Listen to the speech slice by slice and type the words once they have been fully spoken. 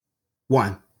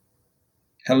one.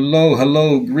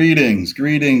 Hello, greetings,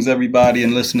 everybody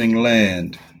in listening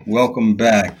land. Welcome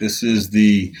back. This is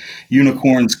the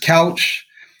Unicorn's Couch.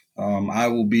 I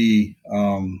will be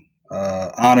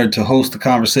honored to host the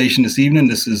conversation this evening.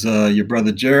 This is your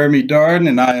brother Jeremy Darden,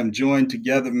 and I am joined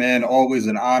together, man. Always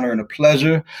an honor and a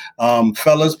pleasure.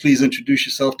 Fellas, please introduce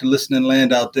yourself to listening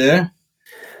land out there.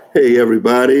 Hey,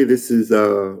 everybody. This is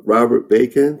Robert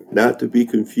Bacon, not to be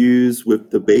confused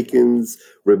with the Bacon's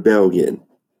Rebellion.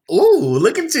 Ooh,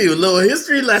 look at you. Little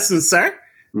history lesson, sir.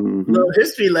 Mm-hmm. Little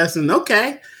history lesson.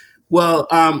 Okay. Well,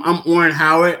 I'm Orin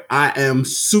Howard. I am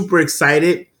super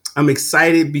excited. I'm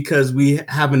excited because we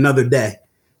have another day.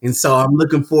 And so I'm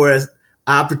looking for an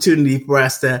opportunity for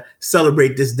us to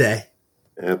celebrate this day.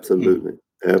 Absolutely.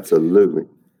 Absolutely.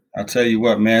 I'll tell you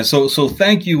what, man. So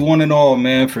thank you one and all,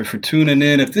 man, for tuning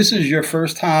in. If this is your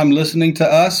first time listening to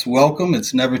us, welcome.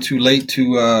 It's never too late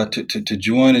to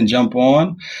join and jump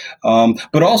on.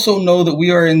 But also know that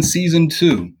we are in season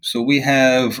 2. So we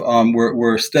have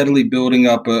we're steadily building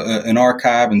up an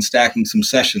archive and stacking some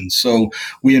sessions. So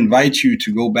we invite you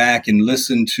to go back and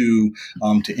listen to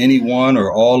any one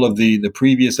or all of the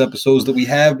previous episodes that we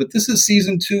have. But this is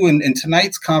season 2, and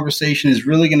tonight's conversation is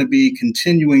really going to be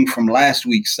continuing from last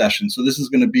week's session. So this is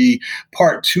going to be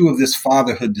part 2 of this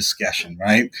fatherhood discussion,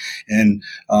 right? And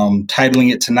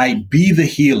titling it tonight, Be the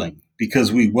Healing,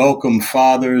 because we welcome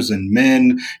fathers and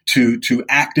men to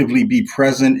actively be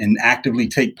present and actively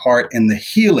take part in the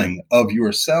healing of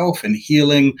yourself and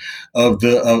healing of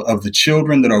the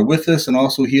children that are with us, and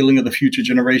also healing of the future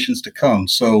generations to come.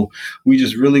 So we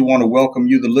just really want to welcome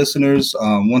you, the listeners.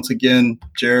 Once again,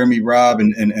 Jeremy, Rob,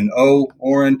 and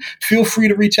Orin, feel free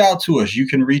to reach out to us. You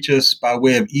can reach us by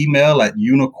way of email at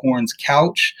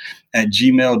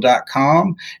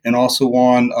unicornscouch@gmail.com, and also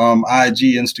on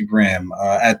IG, Instagram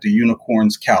at the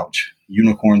Unicorns Couch.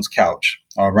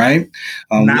 All right.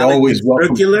 We always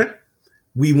welcome. Circular.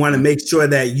 We want to make sure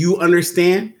that you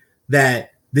understand that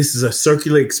this is a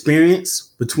circular experience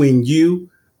between you,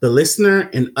 the listener,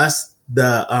 and us,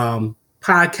 the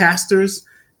podcasters,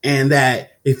 and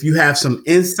that if you have some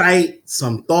insight,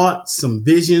 some thoughts, some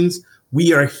visions,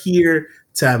 we are here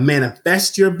to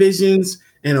manifest your visions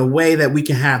in a way that we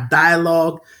can have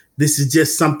dialogue. This is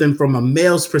just something from a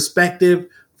male's perspective,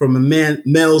 from a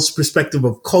male's perspective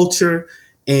of culture,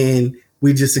 and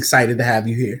we're just excited to have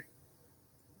you here.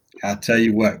 I tell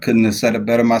you what, couldn't have said it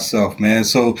better myself, man.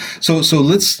 So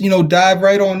let's, dive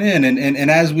right on in.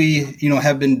 And as we,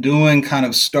 have been doing, kind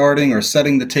of starting or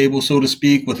setting the table, so to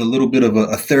speak, with a little bit of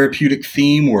a therapeutic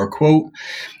theme or a quote.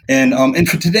 And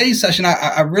for today's session,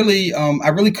 I really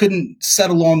couldn't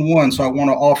settle on one. So I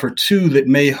want to offer 2 that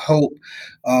may help,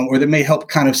 or that may help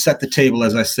kind of set the table,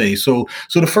 as I say. So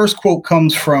the first quote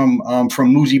comes from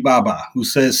Muji Baba, who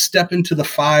says, "Step into the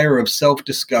fire of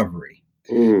self-discovery.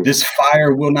 This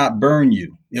fire will not burn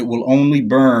you. It will only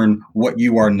burn what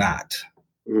you are not."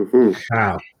 Mm-hmm.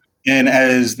 Wow. And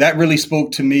as that really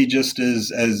spoke to me, just as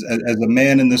a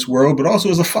man in this world, but also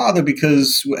as a father,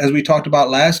 because as we talked about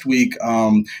last week,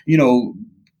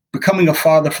 becoming a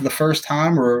father for the first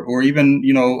time, or even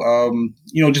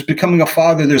just becoming a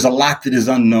father, there's a lot that is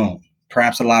unknown.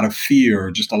 Perhaps a lot of fear,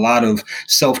 or just a lot of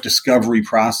self-discovery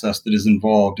process that is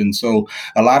involved. And so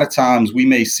a lot of times we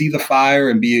may see the fire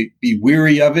and be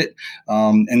weary of it.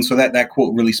 And so that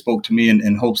quote really spoke to me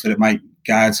in hopes that it might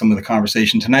guide some of the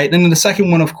conversation tonight. And then the second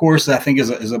one, of course, I think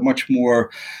is a much more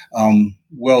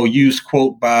well-used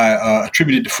quote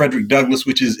attributed to Frederick Douglass,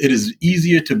 which is, "It is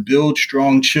easier to build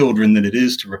strong children than it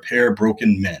is to repair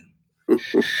broken men." Right?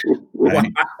 Wow.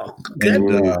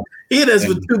 And, he hit us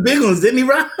with 2 big ones, didn't he,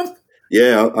 Rob?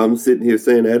 Yeah, I'm sitting here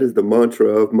saying that is the mantra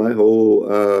of my whole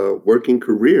working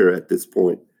career at this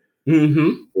point. Mm-hmm.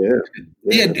 Yeah.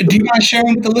 Do you mind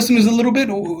sharing with the listeners a little bit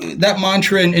that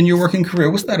mantra in your working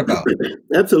career? What's that about?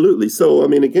 Absolutely. So,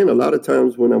 again, a lot of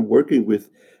times when I'm working with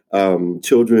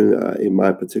children in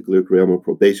my particular career, I'm a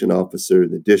probation officer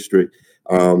in the district,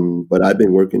 but I've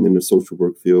been working in the social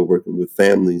work field, working with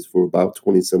families for about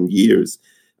 20 some years.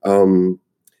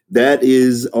 That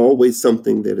is always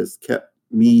something that has kept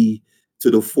me to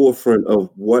the forefront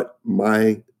of what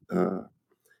my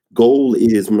goal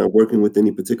is when I'm working with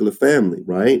any particular family,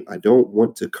 right? I don't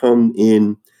want to come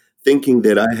in thinking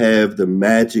that I have the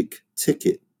magic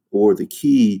ticket or the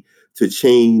key to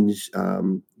change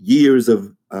years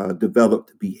of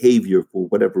developed behavior for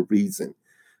whatever reason.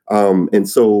 And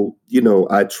so,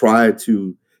 I try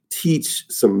to teach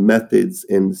some methods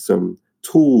and some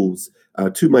tools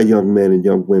to my young men and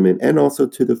young women, and also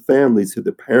to the families, to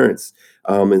the parents,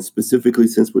 and specifically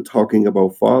since we're talking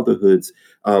about fatherhoods,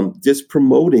 just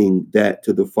promoting that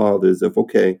to the fathers of,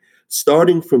 okay,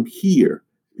 starting from here,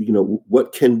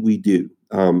 what can we do?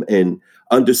 And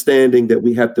understanding that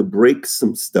we have to break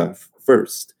some stuff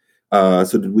first so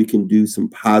that we can do some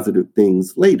positive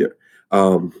things later.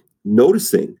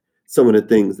 Noticing some of the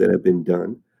things that have been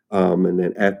done. And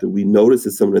then after we notice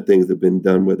that some of the things have been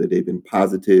done, whether they've been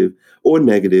positive or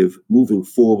negative, moving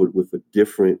forward with a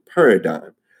different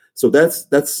paradigm. So that's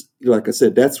like I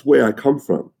said, that's where I come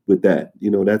from with that.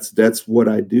 That's what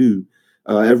I do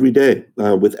every day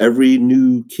with every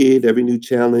new kid, every new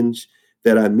challenge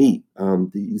that I meet.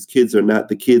 These kids are not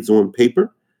the kids on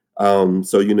paper.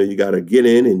 So, you got to get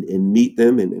in and meet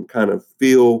them and kind of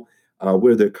feel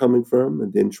where they're coming from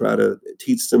and then try to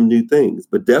teach them new things.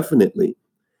 But definitely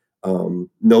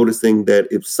noticing that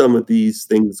if some of these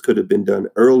things could have been done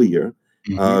earlier,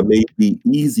 may be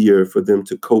easier for them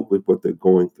to cope with what they're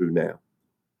going through now.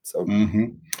 So.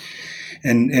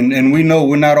 And we know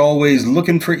we're not always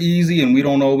looking for easy, and we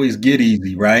don't always get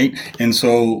easy, right? And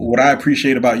so what I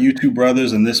appreciate about you two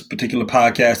brothers and this particular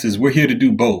podcast is we're here to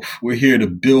do both. We're here to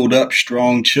build up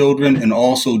strong children and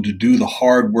also to do the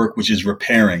hard work, which is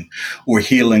repairing or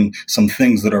healing some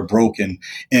things that are broken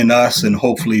in us and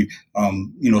hopefully,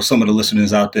 some of the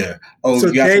listeners out there.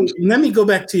 So Jay, let me go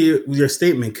back to your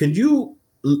statement. Could you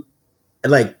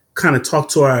kind of talk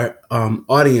to our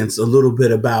audience a little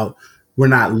bit about we're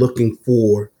not looking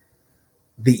for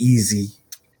the easy.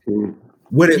 How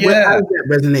does that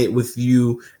resonate with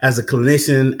you as a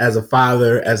clinician, as a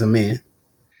father, as a man?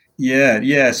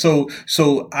 Yeah. So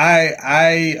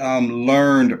I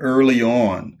learned early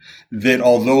on that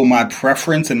although my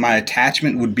preference and my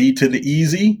attachment would be to the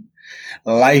easy,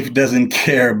 life doesn't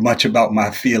care much about my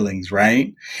feelings,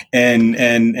 right? And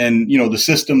the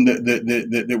system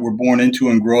that we're born into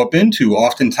and grow up into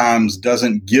oftentimes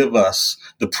doesn't give us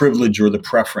the privilege or the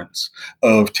preference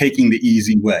of taking the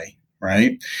easy way,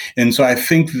 right? And so I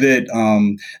think that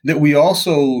that we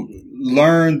also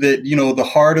learn that the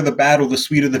harder the battle, the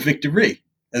sweeter the victory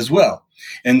as well.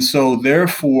 And so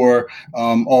therefore,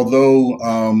 although,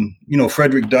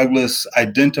 Frederick Douglass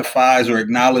identifies or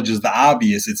acknowledges the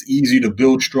obvious, it's easy to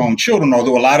build strong children,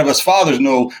 although a lot of us fathers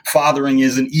know fathering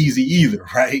isn't easy either,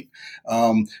 right?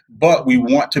 But we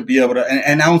want to be able to,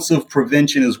 an ounce of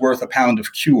prevention is worth a pound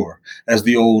of cure, as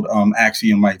the old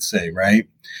axiom might say, right?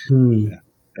 Yeah.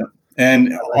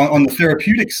 And on the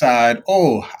therapeutic side,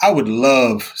 I would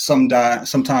love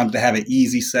sometimes to have an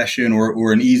easy session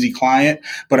or an easy client.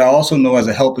 But I also know as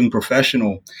a helping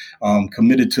professional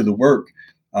committed to the work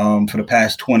for the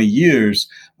past 20 years,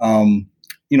 it's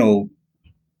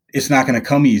not going to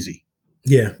come easy.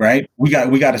 Yeah. Right. We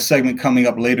got a segment coming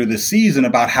up later this season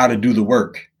about how to do the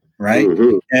work. Right.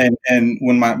 Mm-hmm. And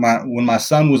when my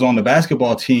son was on the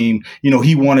basketball team,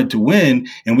 he wanted to win.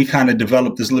 And we kind of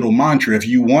developed this little mantra. If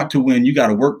you want to win, you got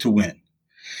to work to win.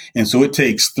 And so it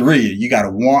takes three. You got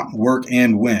to want, work,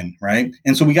 and win. Right.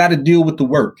 And so we got to deal with the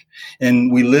work.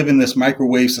 And we live in this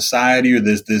microwave society or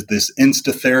this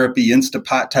insta therapy,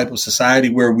 Instapot type of society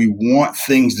where we want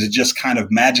things to just kind of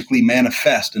magically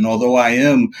manifest. And although I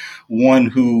am one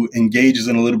who engages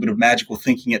in a little bit of magical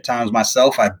thinking at times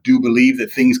myself, I do believe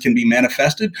that things can be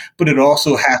manifested, but it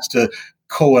also has to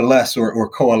coalesce or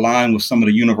co-align with some of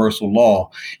the universal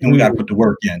law. And we got to put the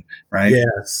work in. Right.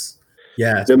 Yes.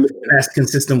 Yeah, that's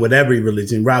consistent with every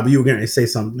religion. Rob, you were going to say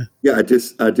something. Yeah, I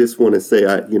just want to say,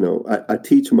 I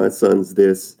teach my sons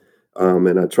this,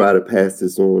 and I try to pass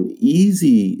this on.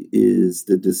 Easy is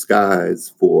the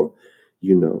disguise for,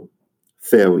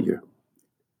 failure.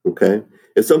 Okay,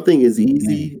 if something is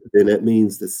easy, then that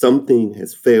means that something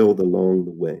has failed along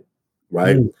the way,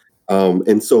 right?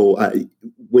 And so,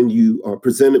 when you are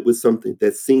presented with something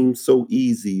that seems so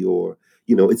easy, or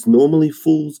it's normally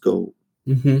fool's gold.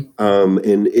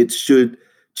 And it should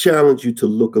challenge you to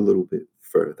look a little bit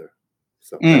further.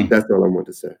 So that's all I want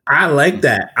to say. I like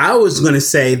that. I was going to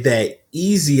say that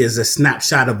easy is a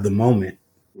snapshot of the moment.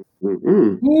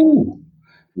 Ooh.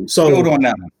 So build on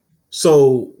that one.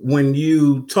 So when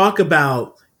you talk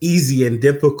about easy and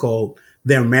difficult,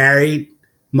 they're married,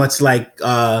 much like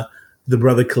the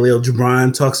brother Khalil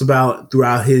Gibran talks about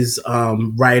throughout his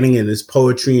writing and his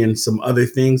poetry and some other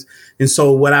things. And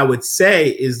so what I would say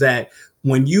is that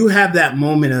when you have that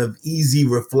moment of easy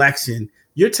reflection,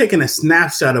 you're taking a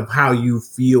snapshot of how you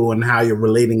feel and how you're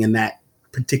relating in that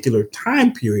particular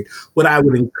time period. What I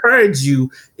would encourage you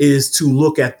is to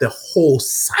look at the whole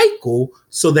cycle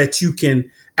so that you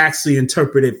can actually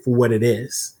interpret it for what it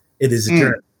is. It is a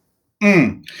journey.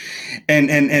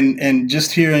 And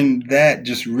just hearing that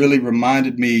just really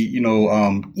reminded me,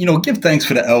 give thanks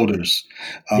for the elders.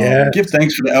 Give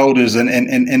thanks for the elders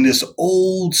and this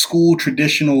old school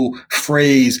traditional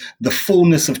phrase, the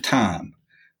fullness of time.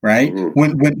 right?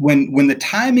 When the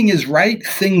timing is right,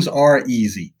 things are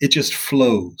easy. It just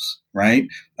flows, right?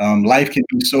 Life can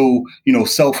be so,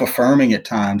 self-affirming at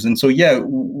times. And so,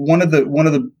 one of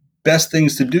the best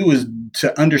things to do is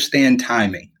to understand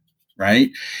timing,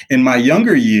 right? In my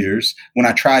younger years, when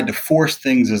I tried to force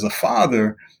things as a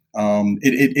father,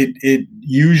 it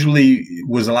usually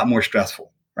was a lot more stressful.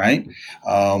 Right.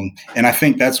 And I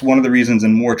think that's one of the reasons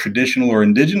in more traditional or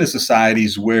indigenous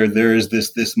societies where there is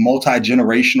this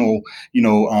multi-generational,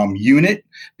 unit,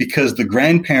 because the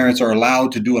grandparents are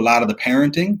allowed to do a lot of the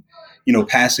parenting,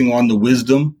 passing on the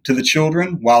wisdom to the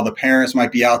children while the parents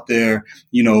might be out there,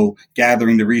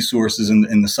 gathering the resources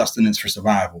and the sustenance for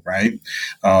survival. Right.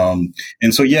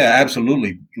 And so, yeah,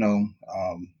 absolutely.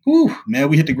 Man,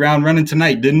 we hit the ground running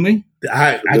tonight, didn't we?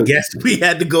 I guess we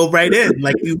had to go right in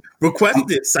like you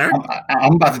requested, sir.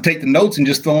 I'm about to take the notes and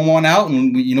just throw them on out,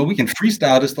 and we can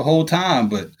freestyle this the whole time.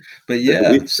 But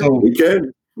yeah, we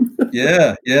can.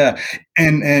 Yeah.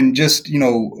 And just,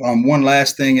 one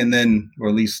last thing, and then, or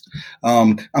at least,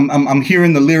 I'm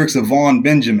hearing the lyrics of Vaughn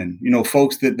Benjamin,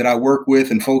 folks that I work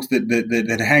with and folks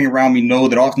that hang around me know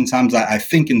that oftentimes I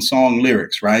think in song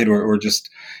lyrics, right? Or just,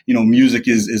 music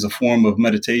is a form of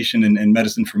meditation and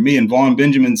medicine for me. And Vaughn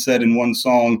Benjamin said in one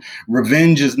song,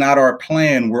 "Revenge is not our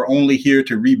plan. We're only here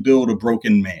to rebuild a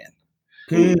broken man."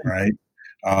 Right.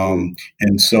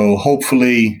 And so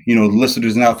hopefully, the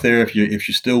listeners out there, if you're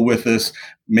still with us,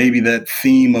 maybe that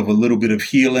theme of a little bit of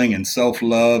healing and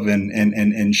self-love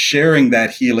and sharing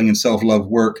that healing and self-love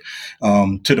work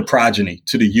to the progeny,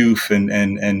 to the youth, and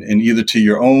either to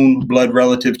your own blood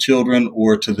relative children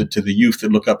or to the youth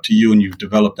that look up to you and you've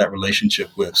developed that relationship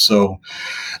with. So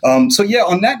yeah,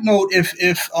 on that note,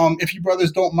 if you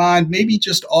brothers don't mind, maybe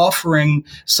just offering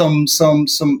some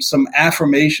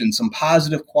affirmation, some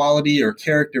positive quality or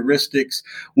characteristics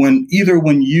when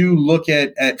you look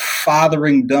at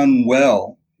fathering done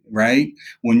well, right?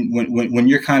 When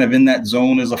you're kind of in that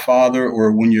zone as a father,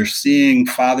 or when you're seeing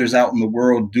fathers out in the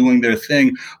world doing their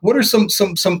thing, what are some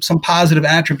positive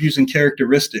attributes and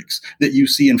characteristics that you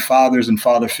see in fathers and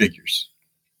father figures?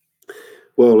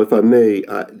 Well, if I may,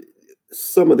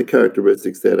 some of the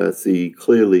characteristics that I see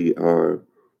clearly are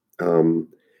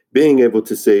being able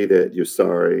to say that you're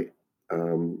sorry,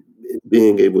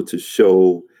 being able to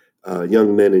show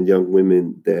young men and young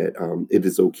women that it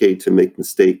is okay to make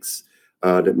mistakes,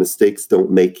 that mistakes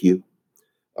don't make you,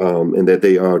 and that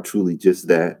they are truly just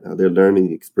that. They're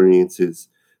learning experiences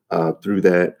through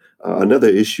that. Another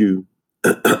issue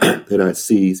that I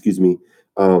see,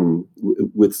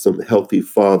 with some healthy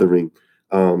fathering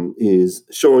is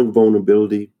showing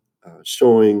vulnerability,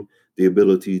 showing the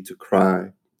ability to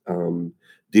cry,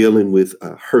 dealing with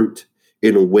hurt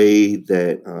in a way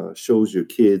that shows your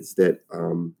kids that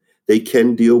they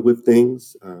can deal with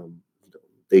things.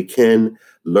 They can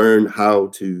learn how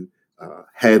to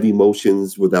have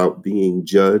emotions without being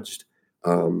judged.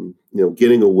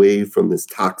 Getting away from this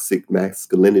toxic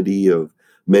masculinity of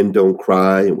men don't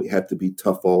cry and we have to be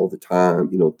tough all the time,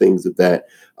 things of that.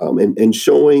 And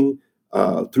showing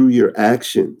through your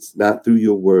actions, not through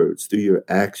your words, through your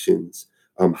actions,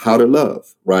 how to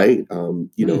love, right?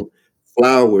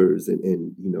 Flowers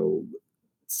and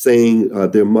saying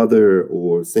their mother,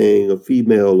 or saying a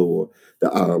female, or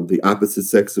the opposite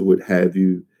sex, or what have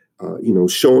you,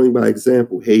 showing by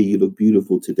example, hey, you look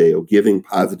beautiful today, or giving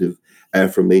positive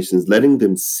affirmations, letting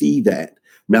them see that,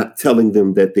 not telling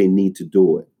them that they need to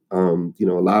do it. A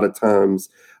lot of times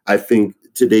I think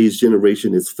today's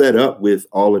generation is fed up with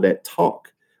all of that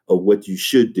talk of what you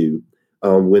should do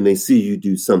when they see you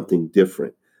do something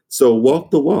different. So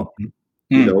walk the walk,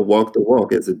 walk the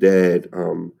walk as a dad.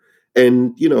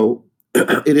 And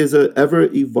it is an ever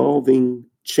evolving,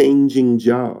 changing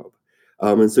job.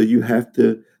 And so you have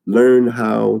to learn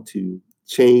how to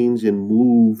change and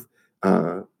move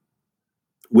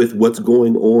with what's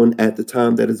going on at the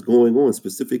time that is going on,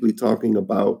 specifically talking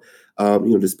about,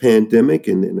 this pandemic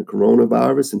and the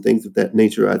coronavirus and things of that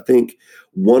nature. I think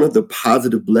one of the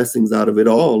positive blessings out of it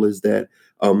all is that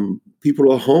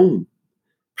people are home.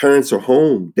 Parents are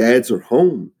home. Dads are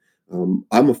home.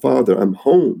 I'm a father. I'm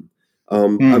home.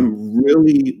 I'm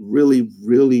really, really,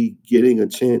 really getting a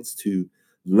chance to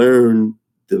learn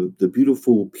the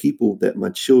beautiful people that my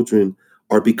children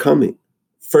are becoming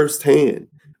firsthand,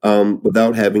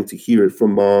 without having to hear it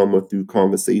from mom or through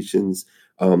conversations,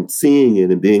 seeing it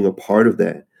and being a part of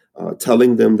that,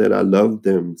 telling them that I love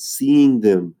them, seeing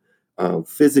them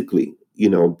physically,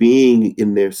 being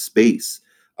in their space.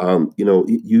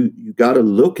 You got to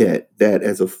look at that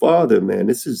as a father, man.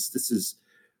 This is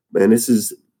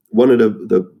one of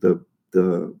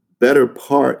the better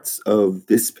parts of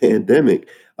this pandemic,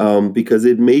 because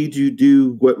it made you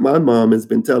do what my mom has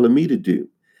been telling me to do: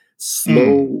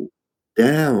 slow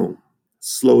down,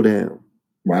 slow down,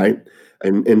 right?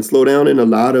 And slow down in a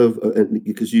lot of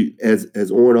because you,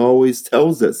 as Orin always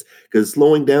tells us, because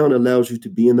slowing down allows you to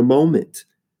be in the moment,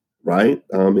 right?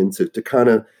 And to kind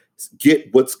of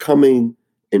get what's coming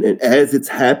and as it's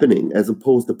happening, as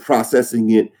opposed to processing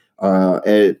it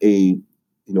at a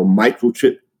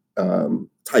microchip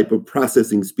type of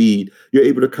processing speed. You're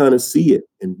able to kind of see it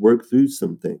and work through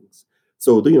some things.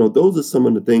 So those are some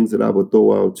of the things that I would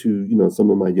throw out to some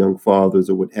of my young fathers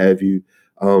or what have you.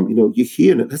 You're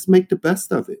hearing it. Let's make the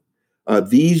best of it.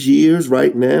 These years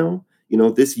right now,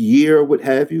 this year or what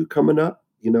have you coming up,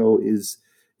 is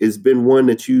been one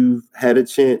that you've had a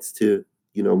chance to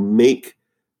make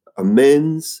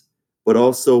amends, but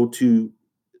also to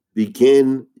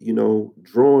begin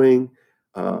drawing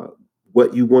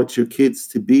what you want your kids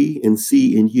to be and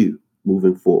see in you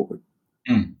moving forward.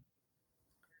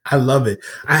 I love it.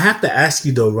 I have to ask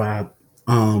you though, Rob,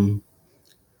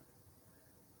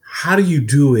 how do you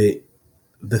do it,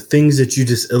 the things that you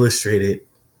just illustrated,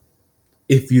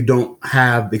 if you don't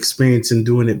have experience in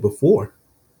doing it before?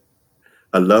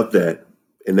 I love that.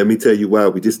 And let me tell you why.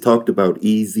 We just talked about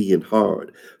easy and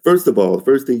hard. First of all, the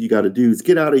first thing you got to do is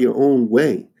get out of your own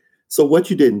way. So what,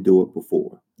 you didn't do it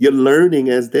before. You're learning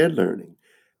as they're learning.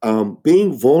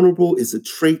 Being vulnerable is a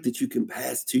trait that you can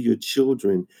pass to your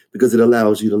children because it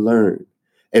allows you to learn.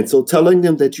 And so telling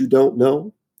them that you don't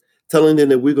know, telling them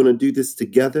that we're going to do this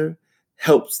together,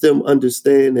 helps them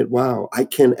understand that, wow, I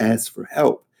can ask for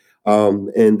help.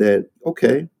 And that,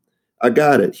 okay, I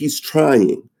got it. He's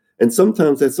trying. And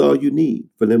sometimes that's all you need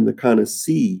for them to kind of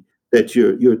see that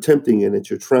you're attempting and that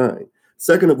you're trying.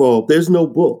 Second of all, there's no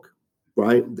book,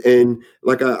 right? And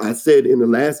like I said in the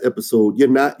last episode, you're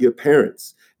not your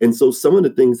parents. And so some of the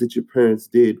things that your parents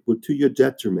did were to your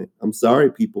detriment. I'm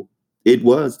sorry, people. It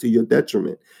was to your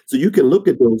detriment. So you can look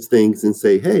at those things and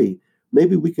say, hey,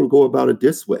 maybe we can go about it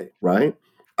this way, right?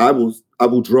 I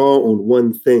will draw on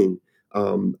one thing.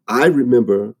 I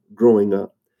remember growing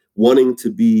up wanting to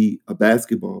be a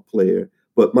basketball player,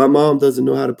 but my mom doesn't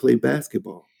know how to play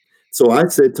basketball. So I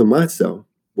said to myself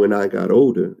when I got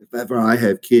older, if ever I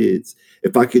have kids,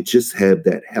 if I could just have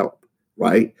that help,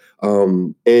 right?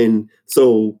 And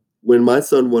so when my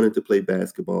son wanted to play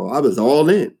basketball, I was all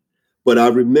in. But I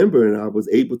remember, and I was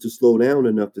able to slow down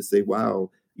enough to say, wow,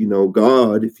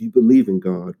 God, if you believe in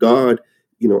God, God,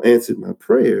 answered my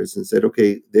prayers and said,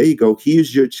 okay, there you go.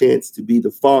 Here's your chance to be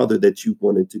the father that you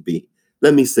wanted to be.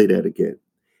 Let me say that again.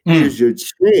 Here's your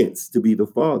chance to be the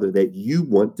father that you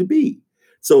want to be.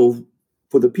 So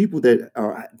for the people that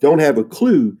don't have a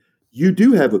clue, you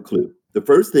do have a clue. The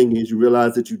first thing is you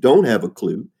realize that you don't have a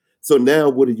clue. So now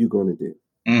what are you going to do?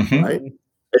 Mm-hmm. Right?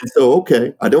 And so,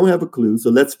 okay, I don't have a clue.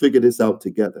 So let's figure this out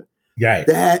together. Right.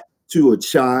 That to a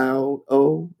child,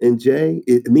 O and J,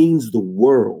 it means the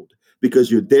world because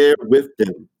you're there with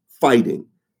them fighting.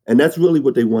 And that's really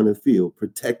what they want to feel,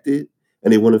 protected.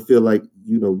 And they want to feel like,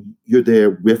 you're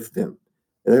there with them.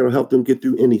 And that'll help them get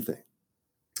through anything.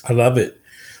 I love it.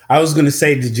 I was going to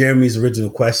say to Jeremy's original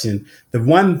question, the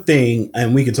one thing,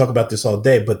 and we can talk about this all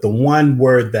day, but the one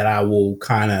word that I will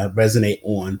kind of resonate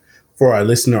on for our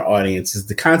listener audience is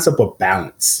the concept of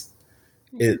balance.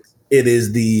 It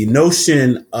is the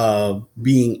notion of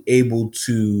being able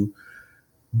to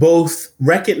both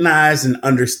recognize and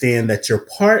understand that you're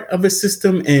part of a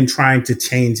system and trying to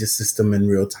change a system in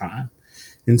real time.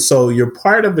 And so you're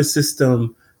part of a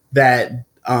system that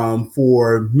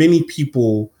for many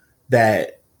people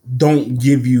that don't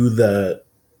give you the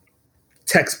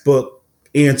textbook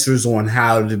answers on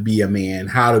how to be a man,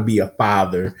 how to be a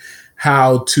father,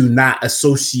 how to not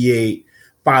associate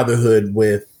fatherhood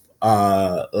with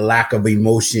lack of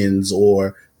emotions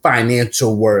or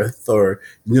financial worth or,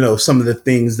 some of the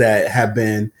things that have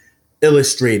been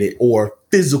illustrated or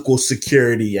physical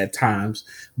security at times,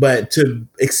 but to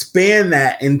expand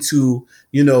that into,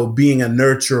 being a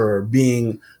nurturer,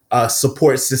 being a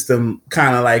support system,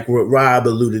 kind of like what Rob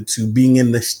alluded to, being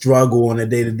in the struggle on a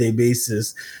day-to-day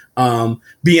basis,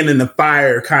 being in the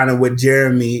fire, kind of what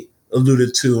Jeremy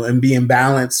alluded to, and being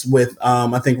balanced with,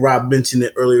 I think Rob mentioned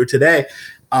it earlier today,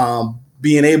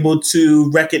 being able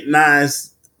to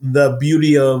recognize the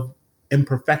beauty of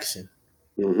imperfection.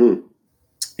 Mm-hmm.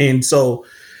 And so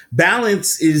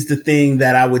balance is the thing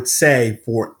that I would say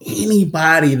for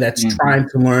anybody that's trying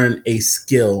to learn a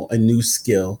skill, a new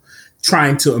skill,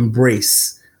 trying to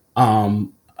embrace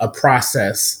a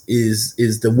process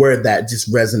is the word that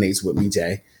just resonates with me,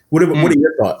 Jay. What are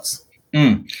your thoughts?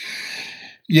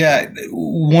 Yeah,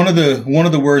 one of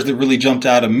the words that really jumped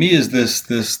out at me is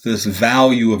this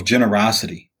value of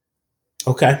generosity.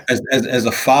 Okay. As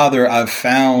a father, I've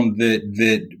found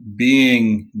that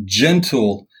being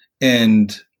gentle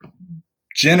and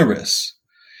generous,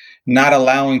 not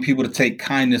allowing people to take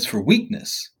kindness for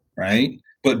weakness, right?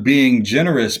 But being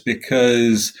generous,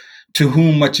 because to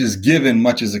whom much is given,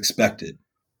 much is expected.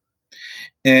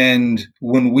 And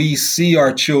when we see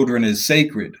our children as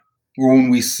sacred, or when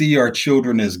we see our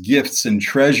children as gifts and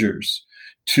treasures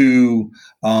to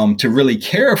really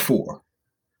care for,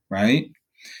 right?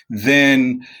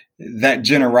 Then that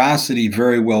generosity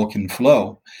very well can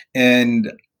flow.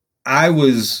 And I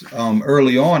was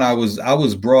early on, I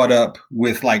was brought up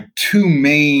with like two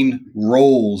main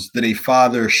roles that a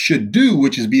father should do,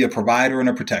 which is be a provider and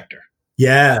a protector.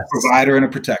 Yeah. Provider and a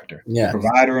protector. Yeah.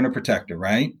 Provider and a protector,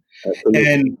 right?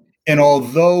 Absolutely. And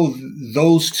although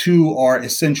those two are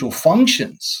essential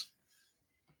functions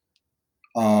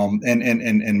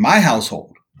in my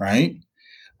household, right?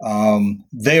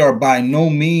 They are by no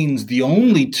means the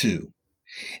only two.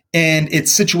 And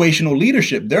it's situational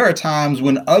leadership. There are times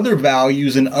when other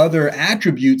values and other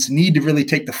attributes need to really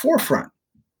take the forefront,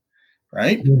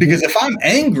 right? Mm-hmm. Because if I'm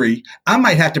angry, I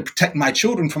might have to protect my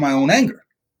children from my own anger.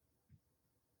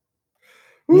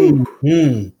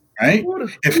 Mm-hmm. Right? Hold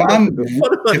on.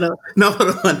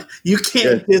 You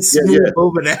can't just move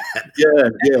over that.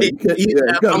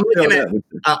 I'm looking at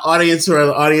our audience or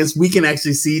the audience. We can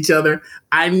actually see each other.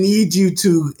 I need you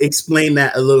to explain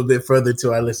that a little bit further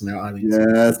to our listener audience.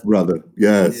 Yes, brother.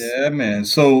 Yes. Yeah, man.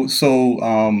 So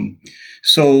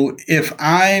if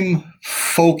I'm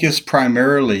focused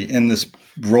primarily in this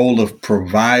role of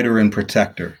provider and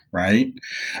protector, right?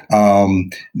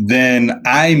 Then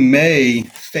I may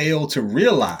fail to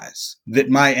realize that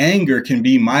my anger can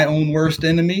be my own worst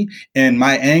enemy, and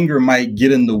my anger might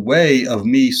get in the way of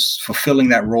me fulfilling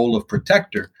that role of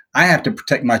protector. I have to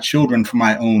protect my children from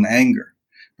my own anger,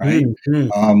 right?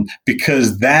 Mm-hmm.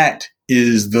 Because that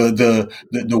is the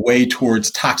way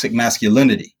towards toxic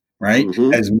masculinity. Right.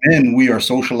 Mm-hmm. As men, we are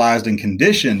socialized and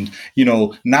conditioned,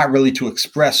 not really to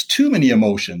express too many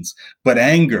emotions, but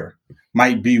anger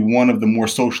might be one of the more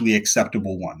socially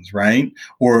acceptable ones. Right.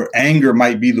 Or anger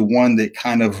might be the one that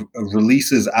kind of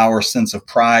releases our sense of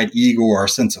pride, ego, or our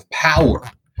sense of power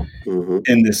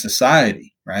in this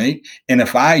society. Right. And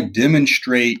if I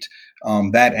demonstrate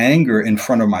that anger in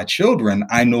front of my children,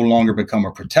 I no longer become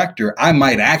a protector. I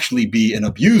might actually be an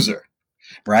abuser.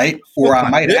 Right. Or I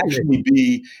might actually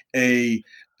be a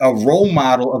role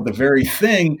model of the very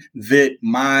thing that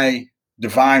my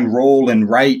divine role and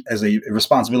right as a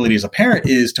responsibility as a parent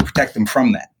is to protect them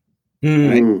from that.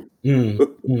 Right?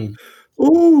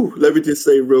 Ooh, let me just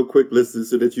say real quick,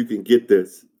 listeners, so that you can get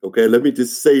this. Okay. Let me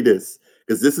just say this,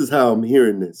 because this is how I'm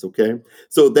hearing this. Okay.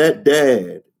 So that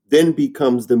dad then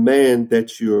becomes the man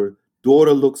that your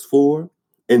daughter looks for,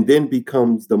 and then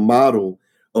becomes the model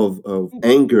of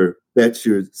anger that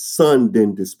your son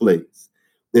then displays.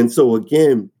 And so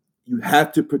again, you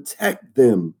have to protect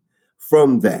them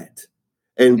from that.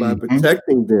 And by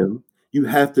protecting them, you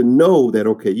have to know that,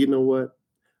 okay, you know what?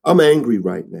 I'm angry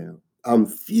right now. I'm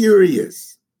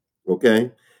furious. Okay.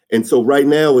 And so right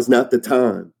now is not the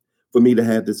time for me to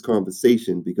have this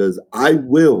conversation, because I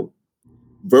will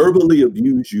verbally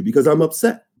abuse you because I'm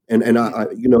upset. And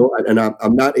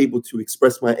I'm not able to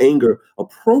express my anger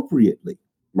appropriately.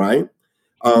 Right.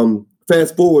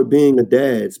 Fast forward, being a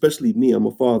dad, especially me, I'm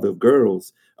a father of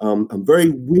girls. I'm very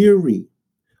weary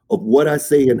of what I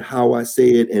say and how I say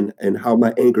it, and how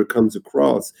my anger comes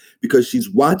across, because she's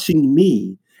watching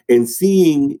me and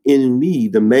seeing in me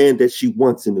the man that she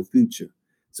wants in the future.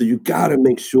 So you got to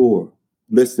make sure,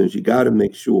 listeners, you got to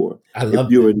make sure if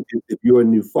you're a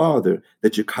new father,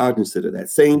 that you're cognizant of that.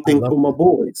 Same thing for my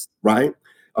boys, right?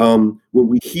 When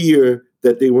we hear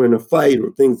that they were in a fight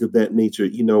or things of that nature,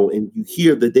 and you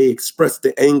hear that they express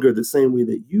the anger the same way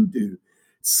that you do,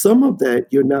 some of that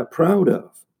you're not proud of,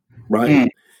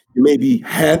 right? You may be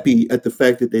happy at the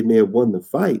fact that they may have won the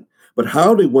fight, but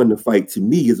how they won the fight, to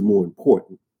me, is more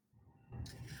important.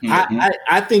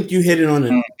 I think you hit it on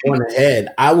the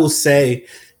head. I will say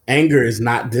anger is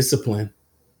not discipline.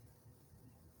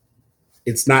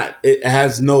 It's not. It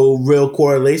has no real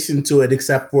correlation to it,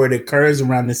 except for it occurs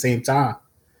around the same time.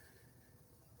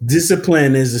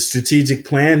 Discipline is a strategic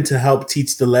plan to help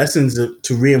teach the lessons,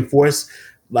 to reinforce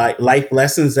like life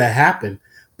lessons that happen.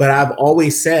 But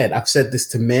I've said this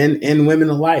to men and women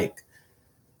alike,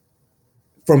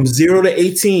 from 0 to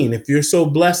 18, if you're so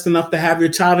blessed enough to have your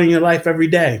child in your life every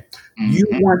day, you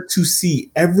want to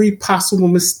see every possible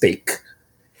mistake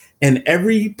and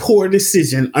every poor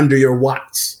decision under your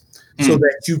watch, so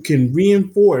that you can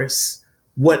reinforce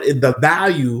what is the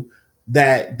value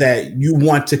that you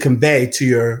want to convey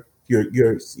to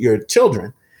your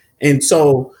children. And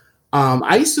so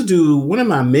I used to do one of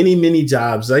my many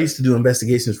jobs. I used to do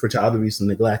investigations for child abuse and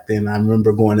neglect. And I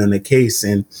remember going on a case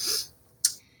and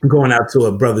going out to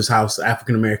a brother's house,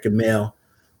 African American male,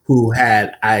 who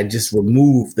I just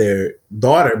removed their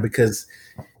daughter because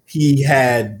he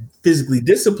had physically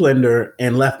disciplined her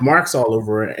and left marks all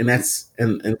over her. And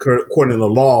according to the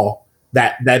law,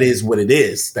 that is what it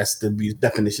is. That's the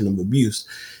definition of abuse.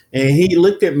 And he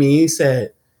looked at me and he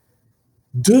said,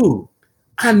 "Dude,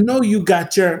 I know you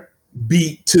got your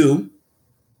beat too."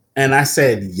 And I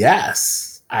said,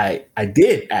 "Yes, I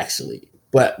did actually.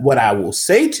 But what I will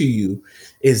say to you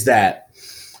is that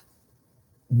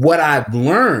what I've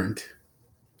learned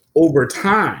over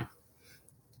time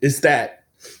is that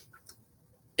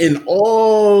in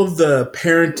all the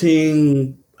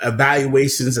parenting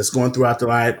evaluations that's going throughout the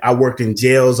life, I worked in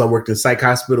jails, I worked in psych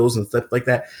hospitals and stuff like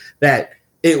that, that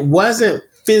it wasn't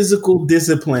physical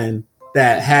discipline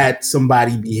that had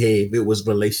somebody behave. It was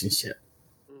relationship.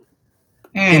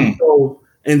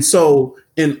 And so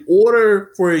in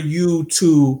order for you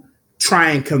to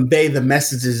try and convey the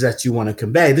messages that you want to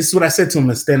convey, this is what I said to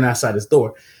him standing outside his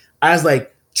door. I was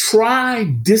like,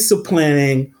 try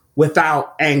disciplining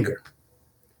without anger.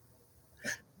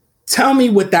 Tell me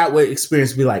what that would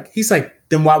experience be like. He's like,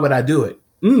 then why would I do it?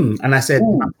 And I said,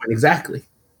 exactly.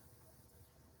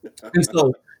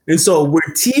 And so we're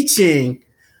teaching,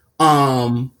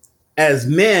 as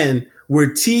men,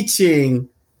 we're teaching,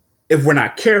 if we're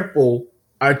not careful,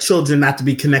 our children not to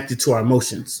be connected to our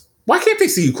emotions. Why can't they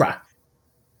see you cry?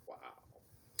 Wow.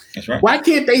 That's right. Why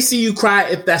can't they see you cry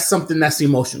if that's something that's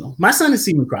emotional? My son has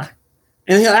seen me cry.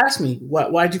 And he'll ask me,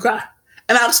 why'd you cry?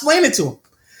 And I'll explain it to him.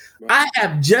 Right. I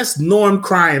have just normed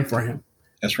crying for him.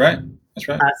 That's right. That's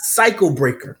right. A cycle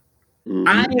breaker. Mm-hmm.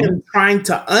 I am trying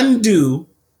to undo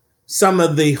some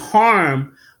of the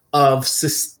harm of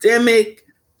systemic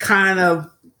kind of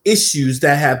issues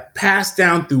that have passed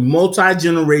down through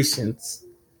multi-generations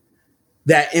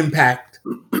that impact.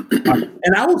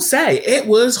 And I would say it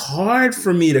was hard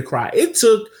for me to cry. It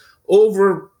took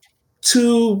over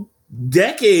 2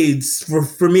 decades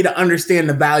for me to understand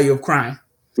the value of crying.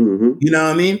 Mm-hmm. You know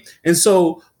what I mean? And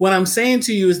so what I'm saying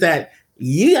to you is that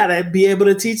you got to be able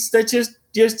to teach that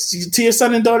to your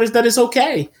son and daughters that it's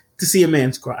okay to see a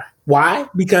man's cry. Why?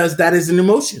 Because that is an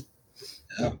emotion.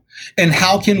 Yeah. And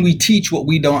how can we teach what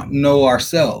we don't know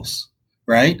ourselves,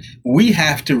 right? We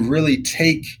have to really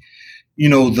take,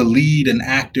 the lead and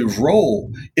active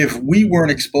role. If we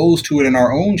weren't exposed to it in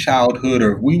our own childhood,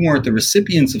 or if we weren't the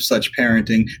recipients of such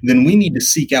parenting, then we need to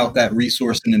seek out that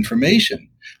resource and information,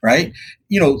 right?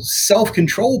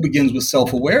 Self-control begins with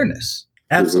self-awareness.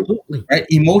 Absolutely. Right?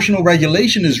 Emotional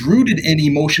regulation is rooted in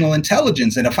emotional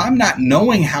intelligence. And if I'm not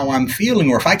knowing how I'm feeling,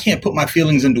 or if I can't put my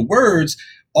feelings into words,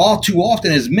 all too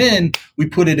often as men, we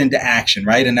put it into action,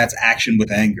 right? And that's action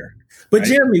with anger. But right?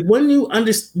 Jeremy, when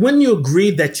you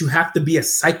agree that you have to be a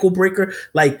cycle breaker,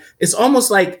 like it's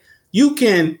almost like you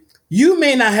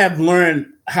may not have learned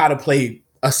how to play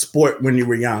a sport when you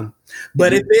were young,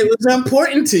 but if it was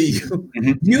important to you,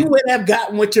 you would have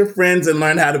gotten with your friends and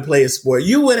learned how to play a sport.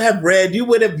 You would have read, you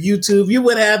would have YouTube, you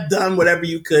would have done whatever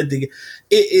you could. It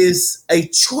is a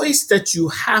choice that you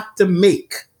have to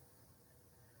make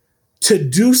to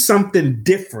do something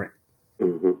different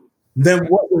than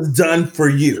what was done for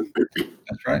you.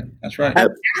 That's right. That's right. An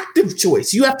active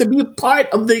choice. You have to be a part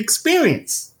of the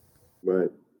experience. Right.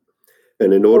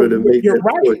 And in order to make you're that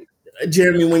right, choice,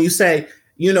 Jeremy, when you say,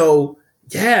 it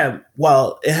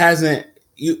hasn't,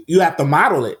 you have to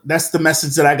model it. That's the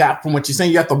message that I got from what you're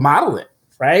saying. You have to model it,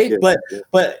 right? Yeah,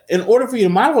 but in order for you to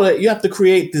model it, you have to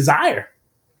create desire.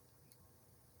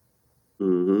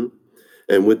 Mm-hmm.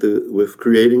 And with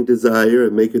creating desire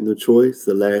and making the choice,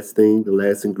 the last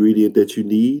ingredient that you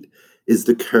need is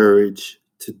the courage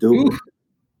to do it.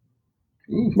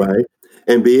 Ooh. Right?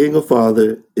 And being a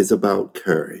father is about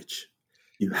courage.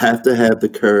 You have to have the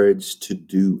courage to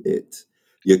do it.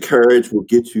 Your courage will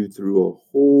get you through a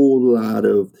whole lot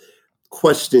of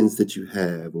questions that you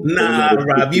have. Nah,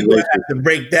 Rob, you're going to have to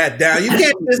break that down. You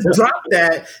can't just drop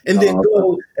that and then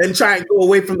go and try and go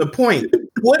away from the point.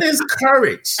 What is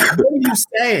courage? What are you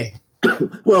saying?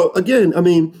 Well, again,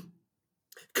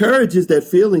 courage is that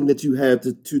feeling that you have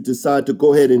to decide to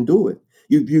go ahead and do it.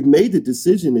 You've made the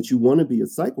decision that you want to be a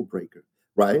cycle breaker,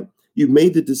 right? You've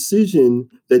made the decision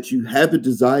that you have the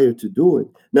desire to do it.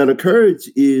 Now, the courage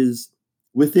is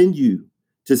within you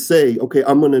to say, okay,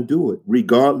 I'm going to do it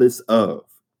regardless of,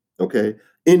 okay,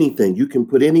 anything. You can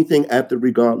put anything after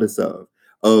regardless of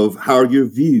how you're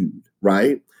viewed,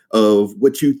 right? of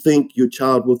what you think your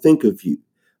child will think of you,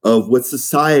 of what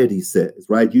society says,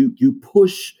 right? You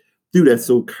push through that.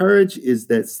 So courage is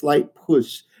that slight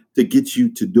push to get you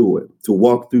to do it, to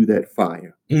walk through that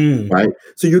fire, right?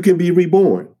 So you can be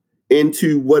reborn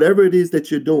into whatever it is that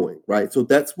you're doing, right? So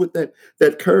that's what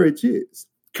that courage is.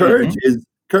 Courage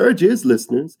is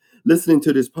listeners listening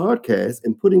to this podcast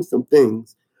and putting some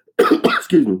things,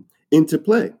 excuse me, into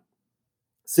play.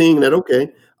 Seeing that,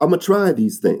 okay, I'm gonna try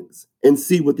these things and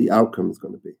see what the outcome is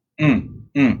going to be.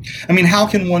 I mean, how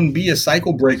can one be a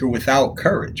cycle breaker without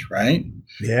courage, right?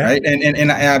 Yeah. Right.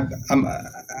 And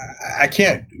I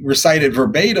can't recite it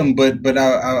verbatim, but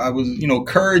I was,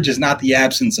 courage is not the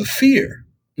absence of fear.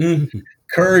 Mm-hmm.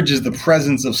 Courage is the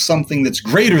presence of something that's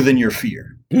greater than your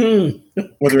fear.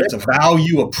 Whether it's a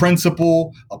value, a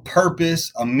principle, a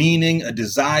purpose, a meaning, a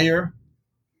desire,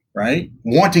 right?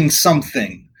 Wanting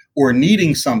something or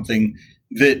needing something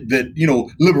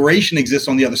that liberation exists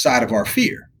on the other side of our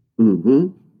fear.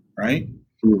 Right.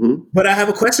 But I have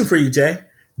a question for you, Jay.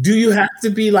 Do you have to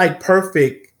be like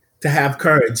perfect to have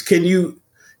courage? Can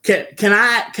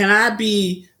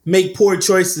I make poor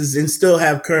choices and still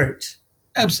have courage?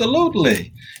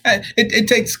 Absolutely. It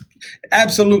takes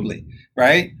absolutely.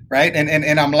 Right.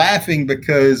 And I'm laughing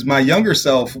because my younger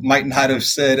self might not have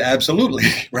said absolutely.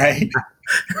 Right.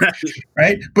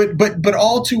 Right. But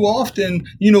all too often,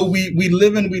 we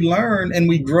live and we learn and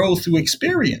we grow through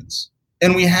experience.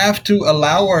 And we have to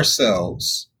allow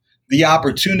ourselves the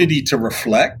opportunity to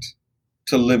reflect,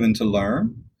 to live and to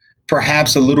learn,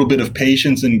 perhaps a little bit of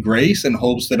patience and grace in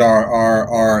hopes that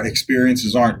our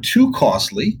experiences aren't too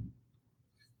costly.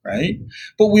 Right.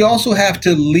 But we also have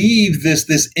to leave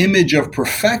this image of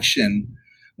perfection.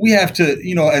 We have to,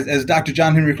 as Dr.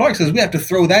 John Henry Clark says, we have to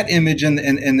throw that image in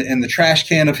the trash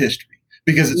can of history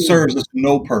because it serves us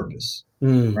no purpose.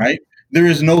 Right. There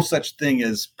is no such thing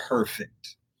as perfect.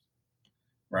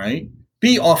 Right.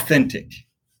 Be authentic,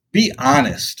 be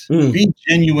honest, be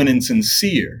genuine and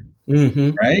sincere.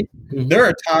 Right. There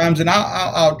are times, and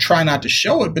I'll try not to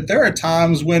show it, but there are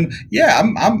times when,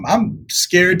 I'm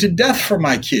scared to death for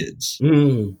my kids.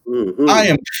 I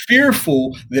am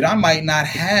fearful that I might not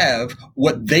have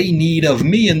what they need of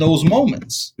me in those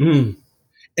moments.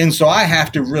 And so I have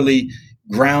to really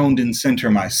ground and center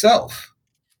myself.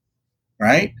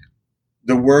 Right.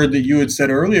 The word that you had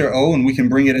said earlier, and we can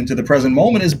bring it into the present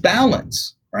moment, is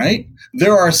balance, right?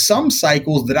 There are some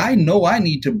cycles that I know I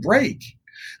need to break.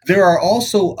 There are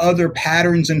also other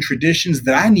patterns and traditions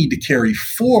that I need to carry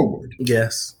forward.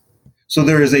 Yes. So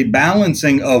there is a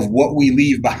balancing of what we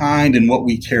leave behind and what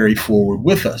we carry forward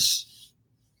with us,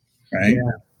 right?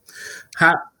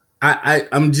 Yeah.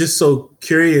 I'm just so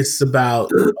curious about,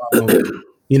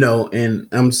 and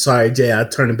I'm sorry, Jay, I'll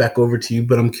turn it back over to you,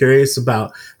 but I'm curious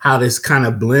about how this kind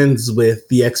of blends with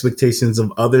the expectations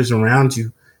of others around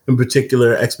you, in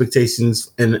particular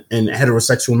expectations in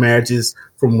heterosexual marriages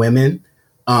from women,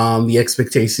 the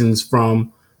expectations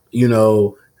from,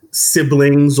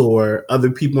 siblings or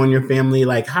other people in your family.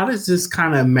 Like, how does this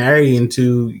kind of marry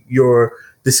into your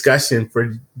discussion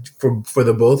for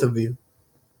the both of you?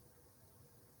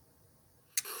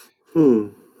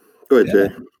 Go ahead, Jay.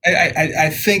 I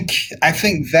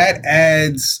think that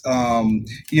adds,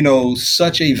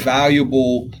 such a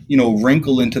valuable,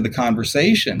 wrinkle into the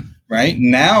conversation. Right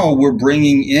now, we're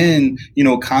bringing in,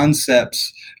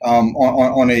 concepts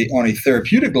on a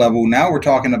therapeutic level. Now we're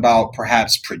talking about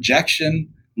perhaps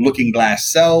projection, looking glass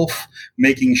self,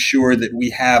 making sure that we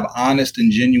have honest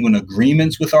and genuine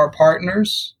agreements with our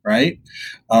partners, right?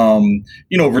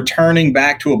 Returning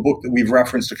back to a book that we've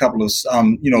referenced a couple of,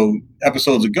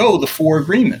 episodes ago, The 4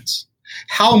 Agreements.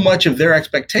 How much of their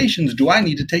expectations do I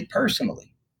need to take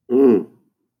personally?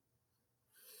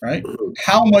 Right?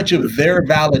 How much of their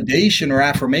validation or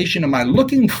affirmation am I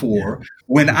looking for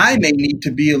when I may need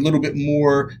to be a little bit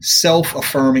more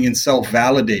self-affirming and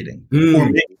self-validating, or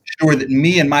making sure that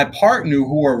me and my partner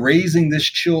who are raising this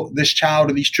child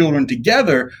or these children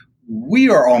together, we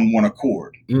are on one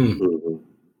accord.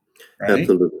 Right?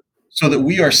 Absolutely. So that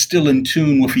we are still in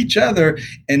tune with each other.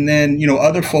 And then,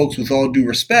 other folks, with all due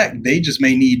respect, they just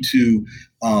may need to,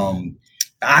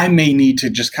 I may need to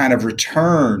just kind of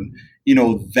return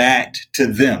that to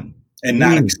them and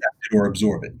not accept it or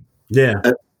absorb it. Yeah,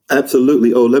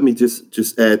 absolutely. Oh, let me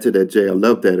just add to that, Jay. I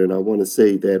love that. And I want to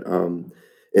say that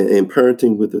in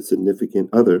parenting with a significant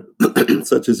other,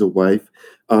 such as a wife,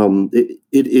 it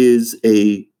is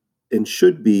and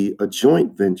should be a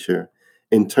joint venture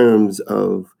in terms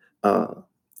of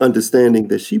understanding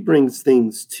that she brings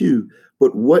things too,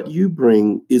 but what you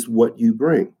bring is what you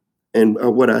bring. And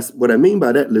what I mean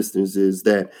by that, listeners, is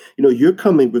that you're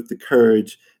coming with the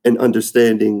courage and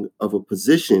understanding of a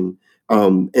position,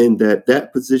 and that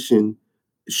position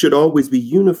should always be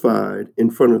unified in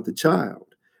front of the child.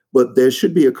 But there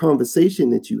should be a conversation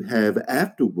that you have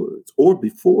afterwards or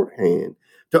beforehand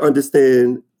to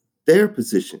understand their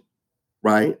position,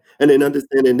 right? And in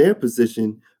understanding their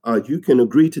position, you can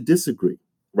agree to disagree,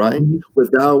 right? Mhm.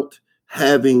 Without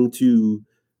having to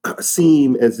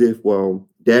seem as if, well,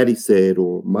 daddy said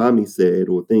or mommy said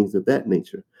or things of that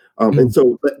nature. And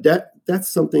so that's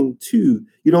something too.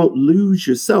 You don't lose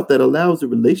yourself. That allows the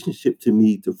relationship to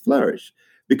me to flourish,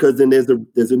 because then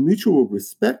there's a mutual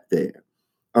respect there.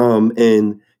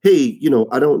 And hey,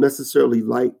 I don't necessarily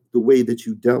like the way that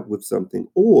you dealt with something,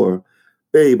 or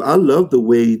babe, I love the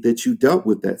way that you dealt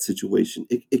with that situation.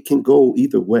 It can go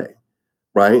either way,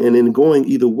 right? And in going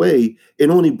either way, it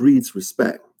only breeds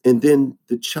respect. And then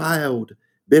the child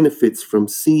benefits from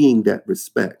seeing that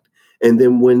respect. And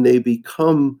then when they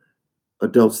become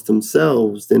adults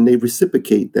themselves, then they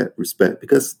reciprocate that respect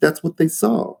because that's what they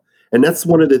saw. And that's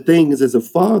one of the things as a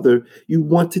father you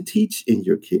want to teach in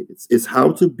your kids is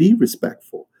how to be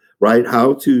respectful, right?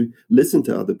 How to listen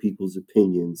to other people's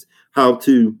opinions, how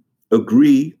to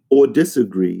agree or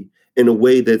disagree in a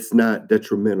way that's not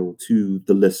detrimental to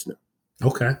the listener.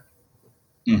 Okay.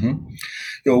 Mm-hmm.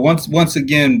 Once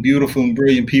again, beautiful and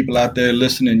brilliant people out there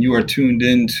listening, you are tuned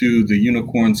into the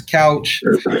Unicorn's Couch.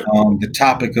 The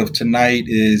topic of tonight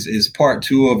is part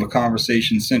 2 of a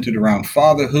conversation centered around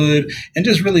fatherhood, and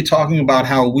just really talking about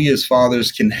how we as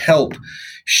fathers can help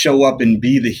show up and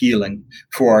be the healing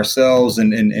for ourselves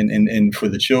and for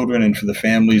the children and for the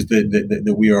families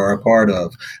that we are a part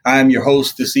of. I am your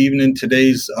host this evening.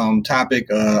 Today's topic,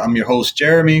 I'm your host,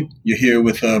 Jeremy. You're here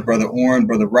with Brother Orin,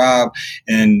 Brother Rob,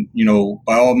 and,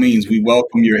 by all means, we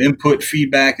welcome your input,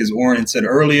 feedback, as Orin had said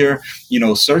earlier.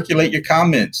 Circulate your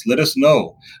comments. Let us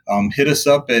know. Hit us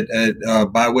up at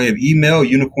by way of email,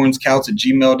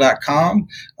 unicornscouch@gmail.com.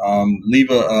 Leave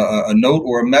a note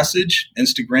or a message,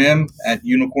 Instagram at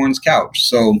Unicorns Couch.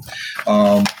 So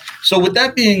with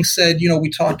that being said, we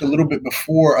talked a little bit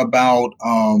before about,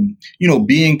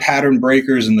 being pattern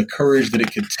breakers and the courage that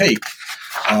it could take.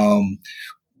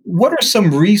 What are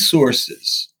some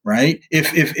resources, right?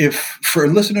 If for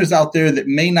listeners out there that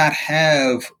may not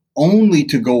have only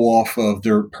to go off of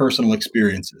their personal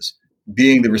experiences,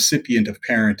 being the recipient of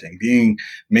parenting,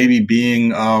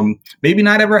 maybe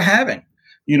not ever having,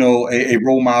 a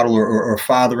role model or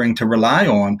fathering to rely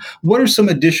on, what are some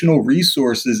additional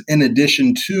resources in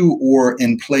addition to or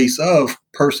in place of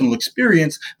personal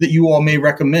experience that you all may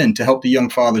recommend to help the young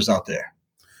fathers out there?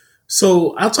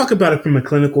 So I'll talk about it from a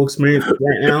clinical experience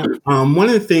right now. One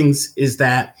of the things is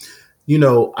that,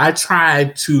 I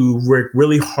try to work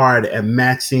really hard at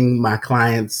matching my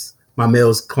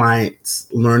male's clients'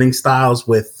 learning styles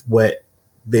with what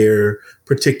their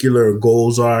particular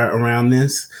goals are around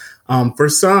this. For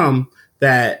some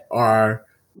that are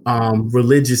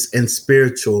religious and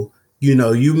spiritual,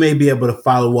 you may be able to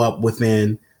follow up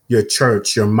within your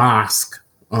church, your mosque,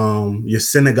 your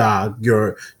synagogue,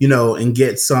 and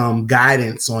get some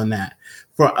guidance on that.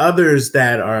 For others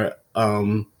that are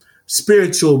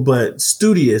spiritual but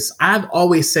studious, I've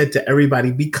always said to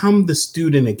everybody, become the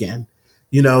student again.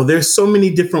 There's so many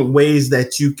different ways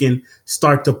that you can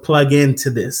start to plug into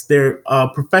this. There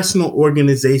are professional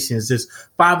organizations, there's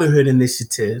fatherhood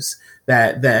initiatives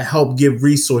that help give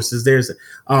resources. There's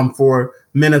for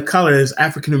men of color, there's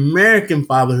African American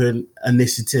fatherhood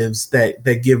initiatives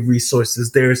that give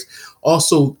resources. There's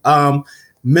also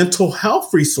mental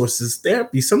health resources,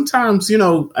 therapy. Sometimes,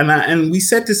 and we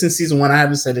said this in season 1. I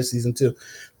haven't said it season 2,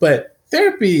 but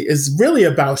therapy is really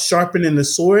about sharpening the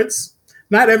swords.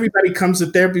 Not everybody comes to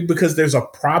therapy because there's a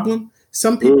problem.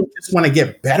 Some people just want to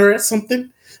get better at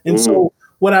something. And so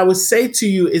what I would say to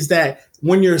you is that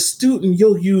when you're a student,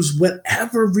 you'll use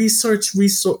whatever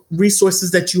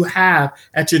resources that you have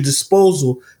at your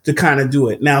disposal to kind of do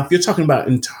it. Now, if you're talking about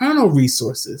internal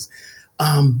resources,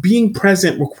 being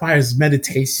present requires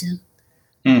meditation.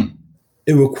 It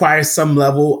requires some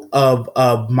level of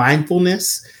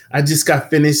mindfulness. I just got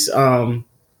finished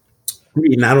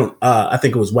reading. I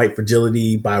think it was White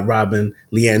Fragility by Robin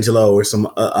LiAngelo or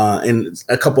some, and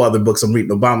a couple other books. I'm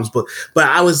reading Obama's book, but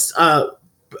I was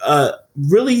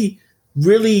really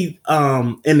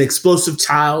an explosive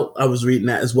child. I was reading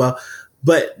that as well.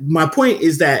 But my point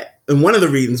is that, and one of the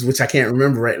readings, which I can't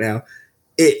remember right now,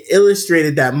 it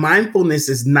illustrated that mindfulness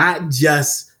is not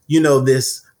just,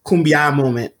 this kumbaya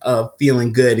moment of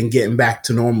feeling good and getting back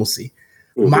to normalcy.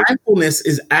 Mindfulness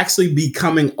is actually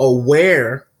becoming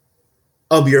aware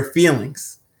of your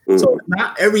feelings. So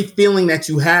not every feeling that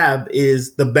you have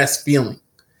is the best feeling.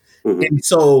 And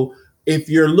so if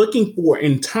you're looking for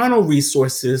internal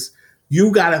resources,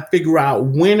 you got to figure out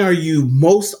when are you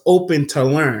most open to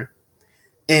learn.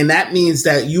 And that means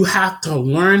that you have to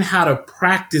learn how to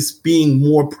practice being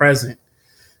more present.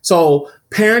 So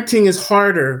parenting is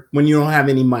harder when you don't have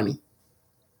any money.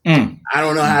 I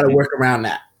don't know how to work around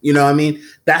that. You know what I mean?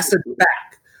 That's a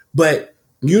fact. But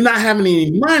you not having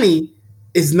any money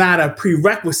is not a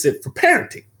prerequisite for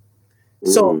parenting.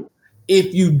 So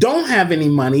if you don't have any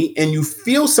money and you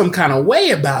feel some kind of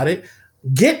way about it,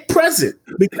 get present,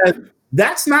 because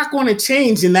that's not going to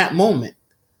change in that moment.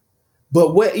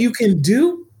 But what you can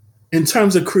do in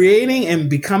terms of creating and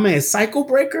becoming a cycle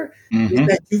breaker is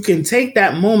that you can take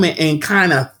that moment and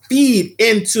kind of feed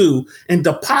into and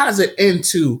deposit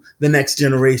into the next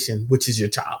generation, which is your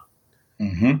child.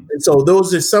 And so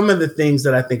those are some of the things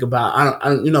that I think about. I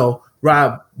don't you know,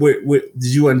 Rob, did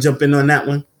you want to jump in on that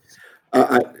one?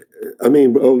 I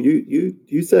mean, bro,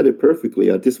 you said it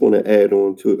perfectly. I just want to add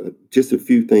on to just a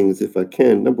few things if I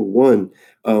can. Number one,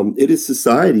 it is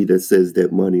society that says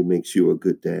that money makes you a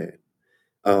good dad.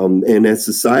 And as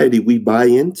society, we buy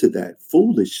into that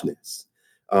foolishness.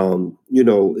 You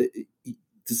know,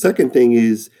 the second thing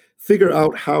is figure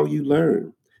out how you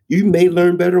learn. You may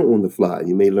learn better on the fly.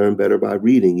 You may learn better by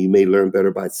reading. You may learn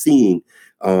better by seeing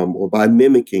or by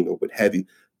mimicking or what have you.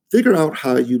 Figure out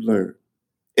how you learn.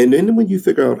 And then when you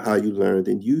figure out how you learn,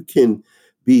 then you can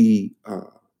be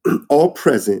all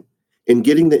present in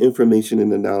getting the information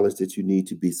and the knowledge that you need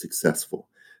to be successful.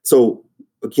 So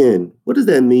again, what does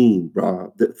that mean,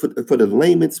 Rob? For the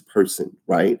layman's person,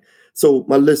 right? So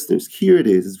my listeners, here it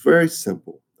is. It's very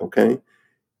simple, okay?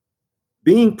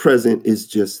 Being present is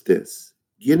just this: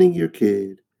 getting your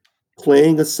kid,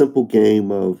 playing a simple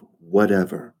game of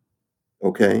whatever,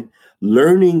 okay?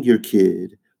 Learning your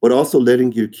kid, but also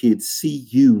letting your kid see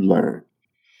you learn,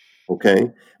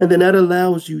 okay? And then that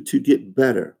allows you to get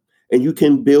better, and you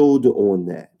can build on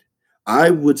that. I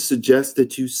would suggest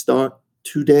that you start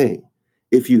today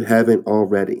if you haven't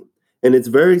already. And it's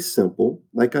very simple.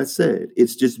 Like I said,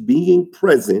 it's just being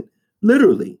present,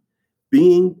 literally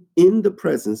being in the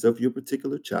presence of your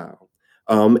particular child,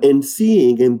 and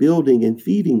seeing and building and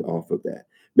feeding off of that.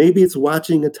 Maybe it's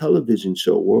watching a television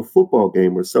show or a football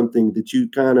game or something that you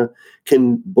kind of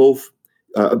can both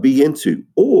be into.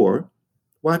 Or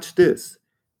watch this: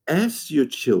 ask your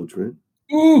children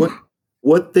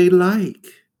what they like.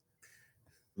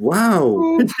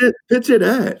 Wow, picture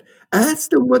that. Ask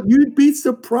them what you'd be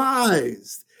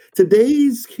surprised.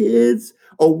 Today's kids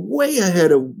are way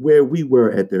ahead of where we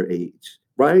were at their age,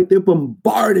 right? They're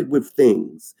bombarded with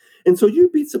things. And so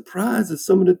you'd be surprised at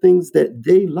some of the things that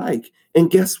they like. And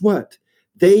guess what?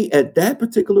 They, at that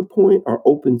particular point, are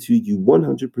open to you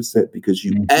 100% because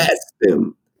you asked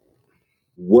them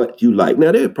what you like.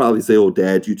 Now, they'll probably say, oh,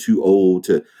 Dad, you're too old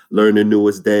to learn the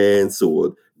newest dance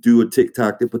or do a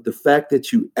TikTok. But the fact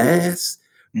that you asked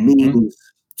means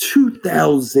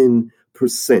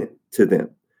 2,000% to them.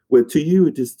 Where to you,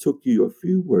 it just took you a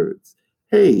few words.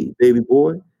 Hey, baby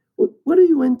boy, what are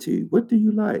you into? What do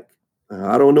you like?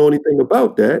 I don't know anything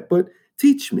about that, but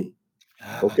teach me.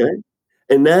 Okay.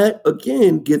 And that,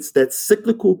 again, gets that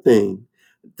cyclical thing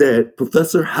that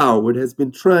Professor Howard has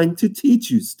been trying to teach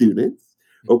you, students.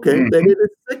 Okay, that it is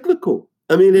cyclical.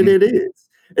 I mean, and it is.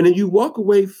 And then you walk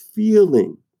away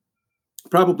feeling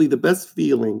probably the best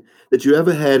feeling that you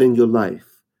ever had in your life.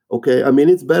 Okay, I mean,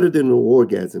 it's better than an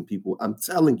orgasm, people. I'm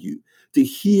telling you, to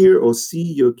hear or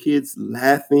see your kids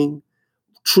laughing,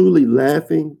 truly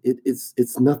laughing,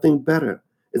 it's nothing better.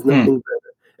 It's nothing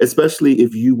better, especially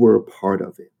if you were a part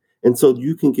of it. And so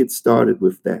you can get started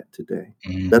with that today.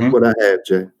 That's what I have,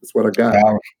 Jay. That's what I got.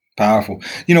 Powerful.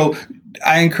 You know,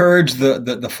 I encourage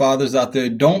the fathers out there,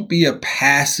 don't be a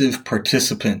passive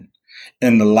participant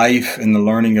in the life and the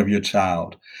learning of your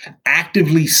child.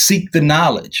 Actively seek the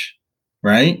knowledge,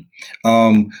 right?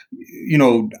 You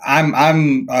know,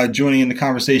 I'm joining in the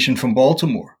conversation from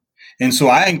Baltimore. And so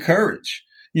I encourage,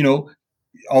 you know,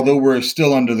 although we're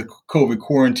still under the COVID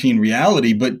quarantine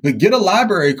reality, but get a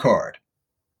library card.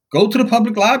 Go to the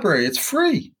public library. It's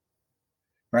free,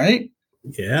 right?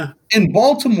 Yeah. In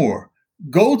Baltimore,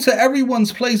 go to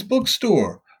Everyone's Place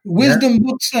bookstore, Wisdom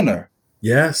Book Center.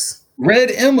 Yes. Red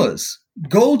Emma's.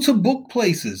 Go to book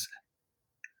places.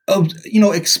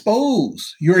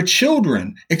 Expose your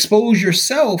children, expose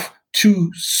yourself to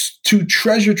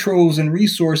treasure troves and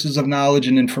resources of knowledge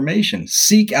and information.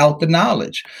 Seek out the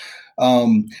knowledge.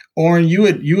 Orin, you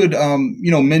had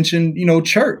mentioned,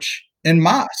 church and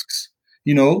mosques,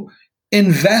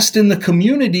 invest in the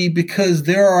community because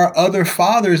there are other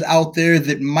fathers out there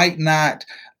that might not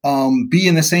be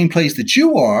in the same place that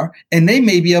you are, and they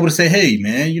may be able to say, hey,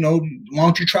 man, why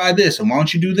don't you try this? And why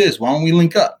don't you do this? Why don't we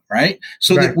link up? Right.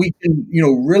 So that we can,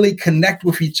 really connect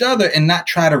with each other and not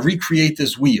try to recreate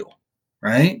this wheel.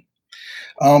 Right.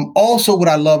 Also, what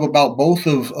I love about both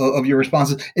of your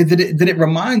responses is that it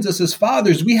reminds us as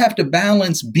fathers, we have to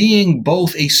balance being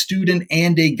both a student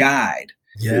and a guide.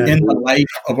 In the life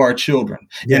of our children.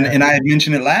 Yeah. And I had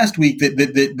mentioned it last week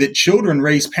that children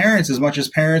raise parents as much as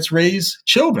parents raise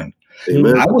children.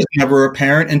 Amen. I was never a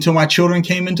parent until my children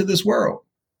came into this world.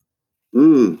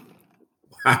 Mm.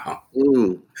 Wow.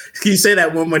 Mm. Can you say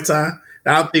that one more time?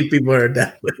 I don't think people heard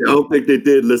that. I don't think they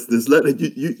did, listeners.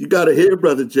 You got to hear,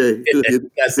 Brother Jay.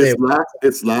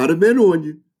 It's sliding in on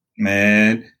you.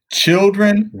 Man.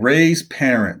 Children raise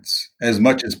parents as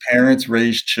much as parents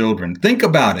raise children. Think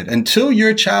about it. Until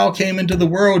your child came into the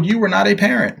world, you were not a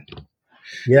parent.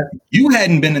 Yeah. You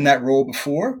hadn't been in that role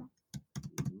before.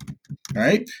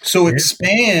 Right. So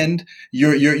expand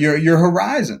your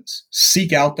horizons,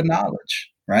 seek out the knowledge.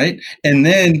 Right. And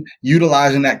then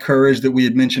utilizing that courage that we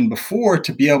had mentioned before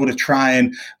to be able to try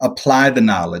and apply the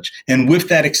knowledge. And with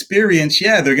that experience,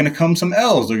 there are going to come some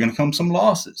L's. There are going to come some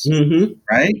losses. Mm-hmm.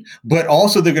 Right. But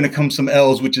also there are going to come some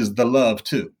L's, which is the love,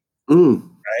 too.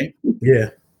 Right.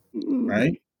 Yeah.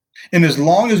 Right. And as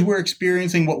long as we're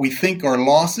experiencing what we think are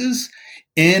losses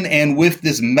in and with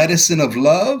this medicine of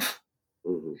love,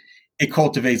 it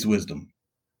cultivates wisdom.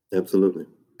 Absolutely.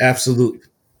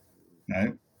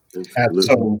 Right.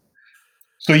 So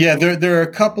there are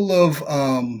a couple of books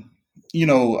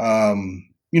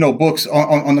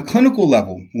on the clinical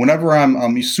level. Whenever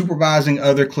I'm supervising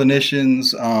other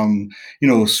clinicians,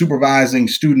 supervising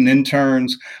student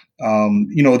interns,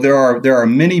 there are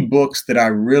many books that I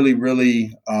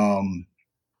really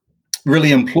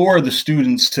implore the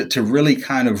students to really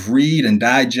kind of read and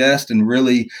digest and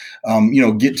really,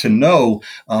 get to know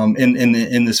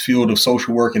in this field of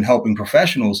social work and helping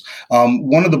professionals.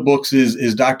 One of the books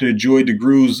is Dr. Joy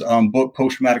DeGrew's book,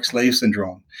 Post-Traumatic Slave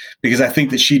Syndrome, because I think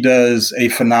that she does a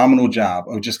phenomenal job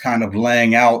of just kind of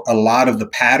laying out a lot of the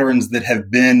patterns that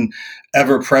have been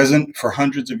ever present for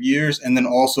hundreds of years. And then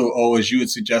also, as you had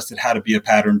suggested, how to be a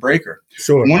pattern breaker.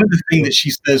 Sure. One of the things that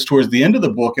she says towards the end of the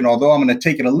book, and although I'm going to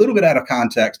take it a little bit out of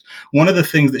context, one of the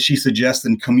things that she suggests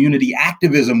in community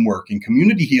activism work and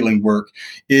community healing work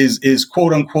is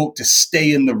quote unquote, to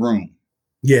stay in the room.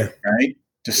 Yeah. Right.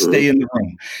 To stay in the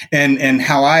room. And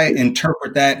how I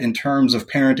interpret that in terms of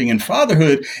parenting and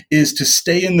fatherhood is to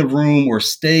stay in the room or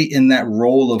stay in that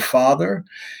role of father.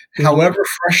 However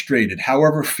frustrated,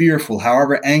 however fearful,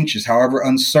 however anxious, however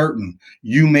uncertain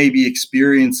you may be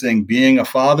experiencing being a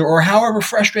father, or however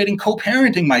frustrating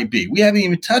co-parenting might be. We haven't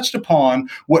even touched upon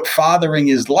what fathering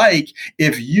is like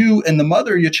if you and the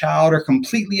mother of your child are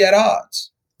completely at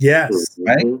odds. Yes.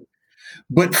 Right?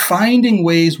 But finding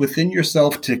ways within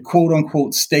yourself to quote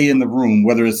unquote stay in the room,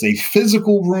 whether it's a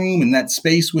physical room in that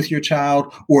space with your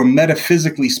child, or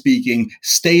metaphysically speaking,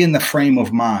 stay in the frame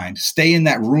of mind, stay in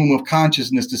that room of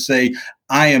consciousness to say,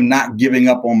 I am not giving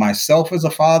up on myself as a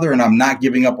father, and I'm not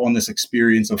giving up on this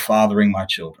experience of fathering my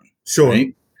children. Sure.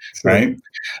 Right. Sure. Right.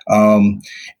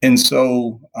 And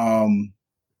so, I'm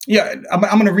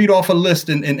going to read off a list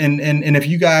and if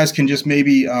you guys can just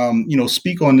maybe,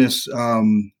 speak on this,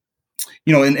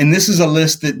 and this is a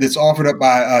list that's offered up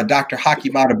by Dr.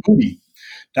 Haki Madhubuti.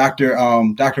 Dr.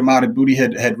 Madhubuti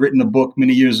had written a book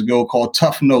many years ago called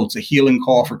Tough Notes, A Healing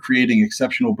Call for Creating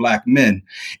Exceptional Black Men.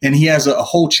 And he has a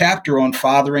whole chapter on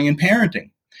fathering and parenting.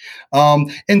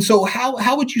 And so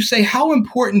how would you say, how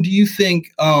important do you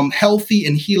think healthy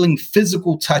and healing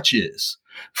physical touch is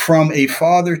from a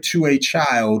father to a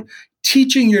child,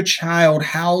 teaching your child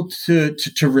how to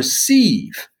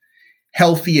receive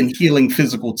healthy and healing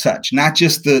physical touch, not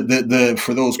just the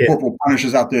for those corporal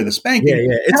punishers out there, the spanking.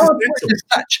 Yeah. It's how important is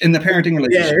touch in the parenting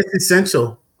relationship? Yeah, it's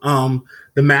essential.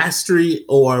 The mastery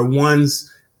or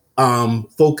one's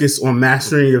focus on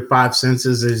mastering your five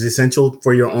senses is essential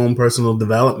for your own personal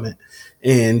development.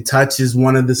 And touch is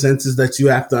one of the senses that you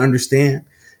have to understand.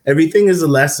 Everything is a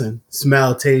lesson: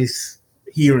 smell, taste,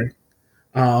 hearing.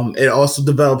 It also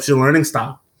develops your learning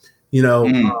style.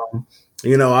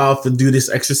 I often do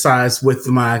this exercise with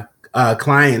my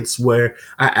clients where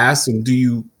I ask them, do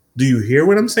you hear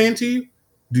what I'm saying to you?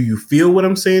 Do you feel what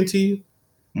I'm saying to you?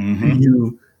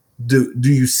 Mm-hmm. Do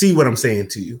you see what I'm saying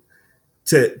to you?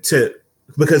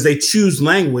 Because they choose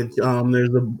language. There's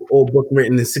an old book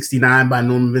written in '69 by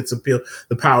Norman Vincent Peale,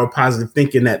 The Power of Positive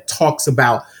Thinking, that talks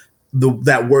about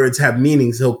that words have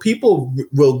meaning. So people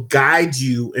will guide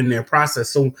you in their process.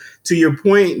 So to your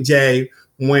point, Jay,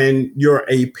 when you're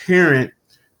a parent,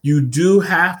 you do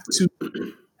have to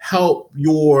help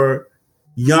your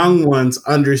young ones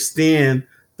understand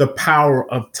the power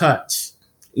of touch.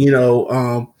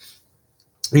 I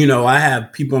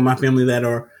have people in my family that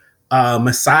are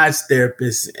massage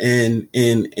therapists, and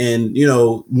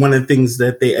one of the things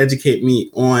that they educate me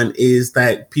on is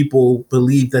that people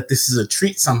believe that this is a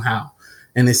treat somehow,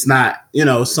 and it's not,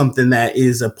 something that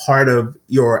is a part of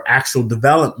your actual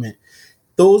development.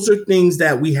 Those are things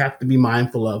that we have to be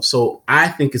mindful of. So I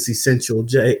think it's essential.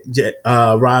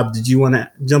 Rob, did you want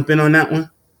to jump in on that one?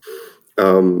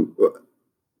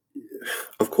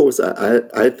 Of course,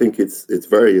 I think it's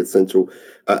very essential,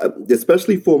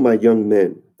 especially for my young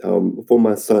men, for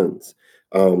my sons.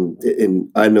 And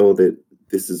I know that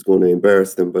this is going to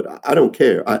embarrass them, but I don't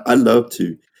care. I love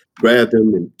to grab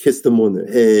them and kiss them on the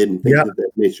head and things of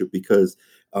that nature, because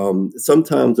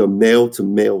sometimes a male to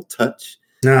male touch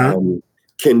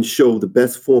can show the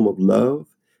best form of love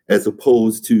as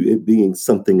opposed to it being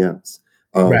something else.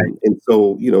 Right. And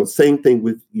so, same thing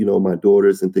with, my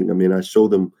daughters and things. I mean, I show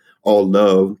them all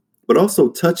love, but also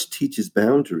touch teaches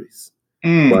boundaries,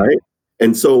 right?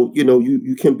 And so,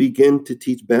 you can begin to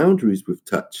teach boundaries with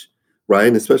touch, right?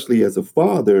 And especially as a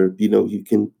father, you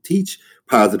can teach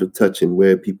positive touching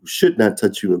where people should not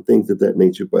touch you and things of that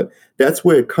nature. But that's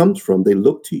where it comes from. They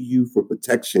look to you for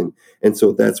protection. And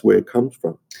so that's where it comes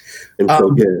from. And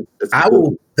so, I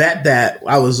will bet that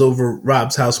I was over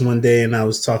Rob's house one day and I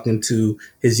was talking to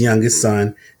his youngest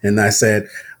son, and I said,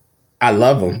 I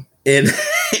love him. And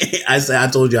I said, I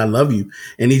told you I love you.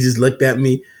 And he just looked at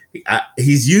me.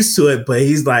 He's used to it, but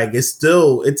he's like,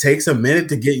 it takes a minute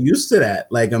to get used to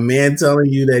that. Like a man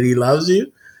telling you that he loves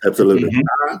you. Absolutely.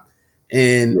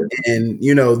 And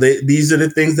these are the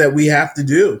things that we have to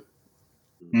do.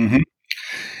 Mm-hmm.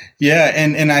 Yeah,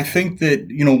 and I think that,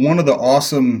 one of the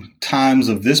awesome times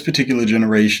of this particular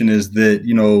generation is that,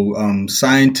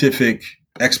 scientific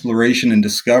exploration and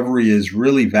discovery is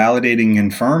really validating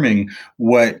and confirming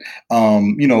what,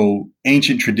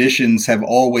 ancient traditions have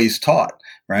always taught,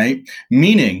 right?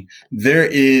 Meaning there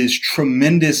is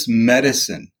tremendous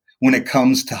medicine when it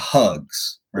comes to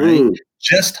hugs, right?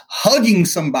 Just hugging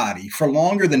somebody for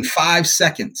longer than 5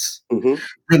 seconds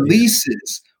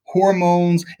releases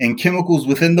hormones and chemicals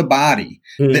within the body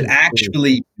that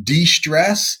actually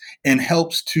de-stress and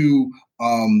helps to,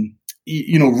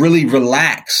 really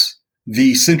relax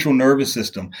the central nervous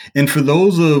system. And for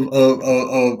those of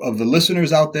the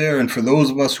listeners out there, and for those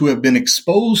of us who have been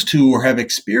exposed to or have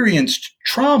experienced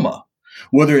trauma,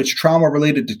 whether it's trauma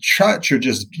related to touch or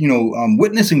just,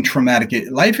 witnessing traumatic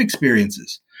life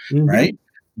experiences, right?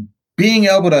 Being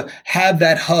able to have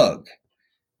that hug,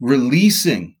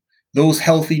 releasing those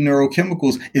healthy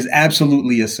neurochemicals is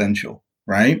absolutely essential,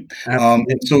 right?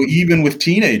 And so even with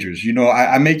teenagers,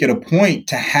 I make it a point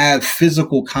to have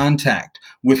physical contact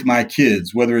with my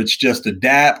kids, whether it's just a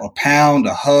dap, a pound,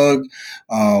 a hug,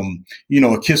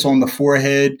 a kiss on the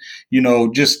forehead,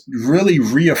 just really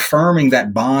reaffirming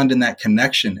that bond and that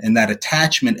connection and that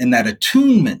attachment and that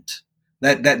attunement,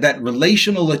 that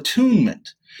relational attunement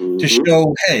to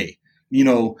show, hey,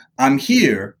 I'm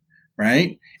here,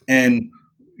 right? And,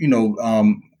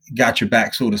 got your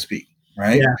back, so to speak.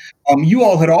 Right. Yeah. You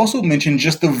all had also mentioned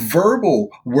just the verbal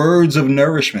words of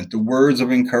nourishment, the words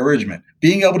of encouragement,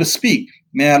 being able to speak.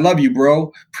 Man, I love you,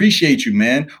 bro. Appreciate you,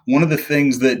 man. One of the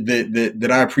things that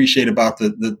I appreciate about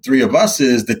the three of us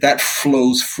is that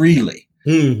flows freely.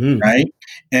 Right.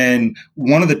 And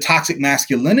one of the toxic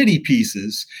masculinity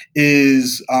pieces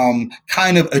is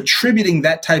kind of attributing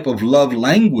that type of love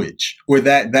language or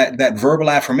that verbal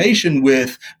affirmation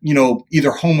with,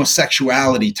 either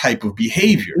homosexuality type of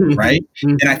behavior. Right.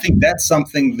 And I think that's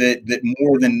something that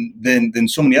more than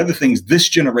so many other things, this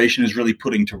generation is really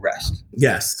putting to rest.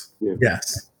 Yes.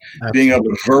 Yes. Absolutely. Being able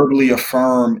to verbally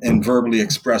affirm and verbally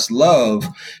express love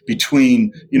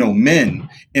between, men,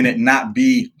 and it not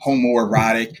be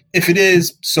homoerotic. If it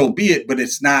is, so be it, but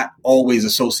it's not always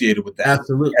associated with that.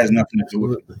 Absolutely. It has nothing to do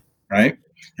with it. Right?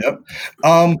 Yep.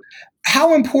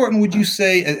 How important would you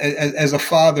say as a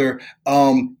father,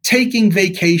 taking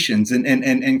vacations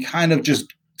and kind of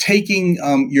just taking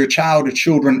your child or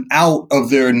children out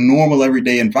of their normal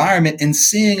everyday environment and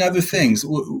seeing other things?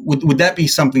 Would that be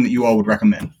something that you all would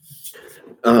recommend?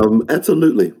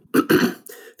 Absolutely.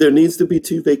 There needs to be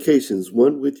 2 vacations,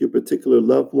 one with your particular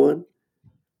loved one,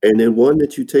 and then one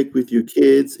that you take with your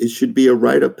kids. It should be a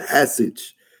rite of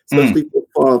passage, especially for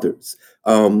fathers.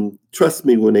 Trust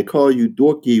me, when they call you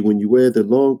dorky, when you wear the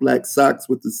long black socks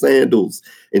with the sandals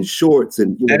and shorts,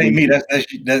 and that ain't me.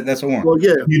 That's Orin. Well,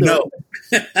 yeah,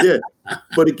 Yeah.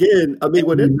 But again, I mean,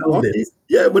 when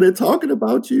they're talking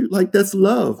about you, like, that's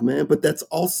love, man. But that's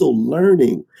also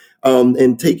learning,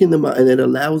 and taking them out, and it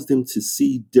allows them to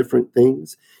see different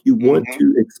things. You want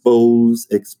to expose.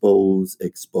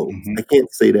 Mm-hmm. I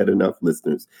can't say that enough,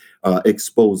 listeners.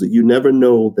 Expose it. You never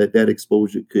know that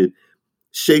exposure could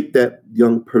shape that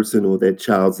young person or that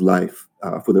child's life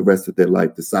for the rest of their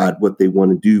life, decide what they want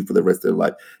to do for the rest of their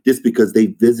life, just because they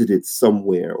visited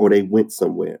somewhere or they went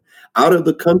somewhere out of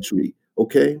the country.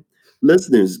 Okay.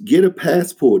 Listeners, get a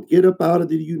passport, get up out of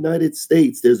the United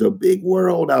States. There's a big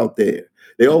world out there.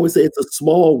 They always say it's a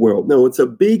small world. No, it's a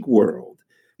big world,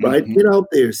 right? Mm-hmm. Get out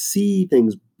there, see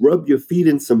things, rub your feet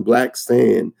in some black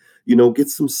sand, get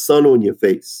some sun on your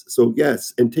face. So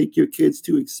yes, and take your kids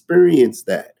to experience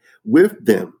that with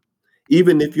them.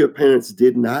 Even if your parents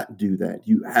did not do that,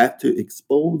 you have to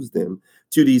expose them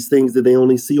to these things that they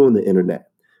only see on the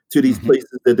internet, to these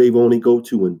places that they've only go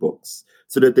to in books,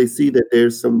 so that they see that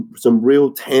there's some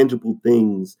real tangible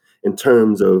things in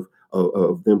terms of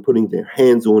them putting their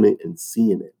hands on it and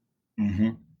seeing it. Mm-hmm.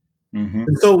 Mm-hmm.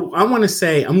 So I want to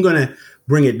say, I'm going to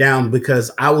bring it down, because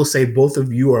I will say both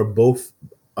of you are both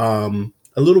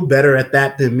a little better at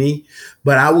that than me.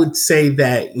 But I would say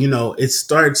that, it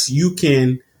starts, you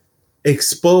can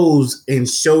expose and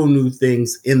show new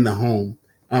things in the home.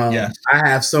 Yes. I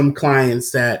have some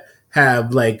clients that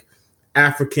have like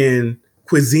African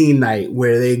cuisine night,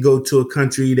 where they go to a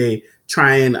country, they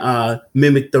try and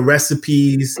mimic the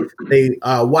recipes, they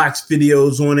watch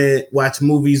videos on it, watch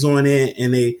movies on it,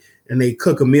 and they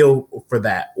cook a meal for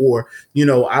that. Or,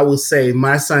 I will say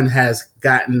my son has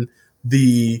gotten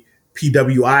the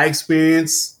PWI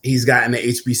experience. He's gotten the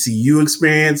HBCU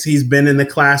experience. He's been in the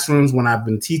classrooms when I've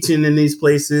been teaching in these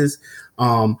places.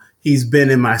 He's been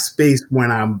in my space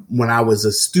when I was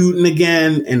a student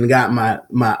again and got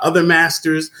my other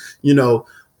masters.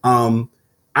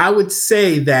 I would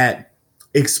say that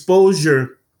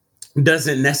exposure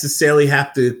doesn't necessarily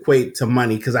have to equate to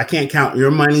money, because I can't count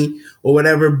your money or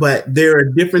whatever, but there are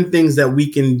different things that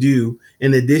we can do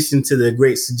in addition to the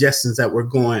great suggestions that we're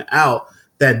going out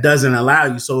that doesn't allow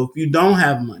you. So if you don't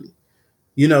have money,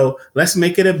 let's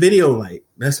make it a video night.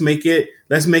 Let's make it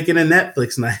a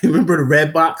Netflix night. Remember the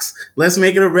Red Box? Let's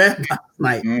make it a Red Box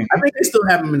night. Mm-hmm. I think they still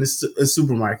have them in the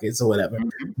supermarkets or whatever.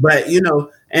 Mm-hmm. But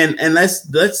and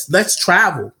let's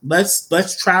travel.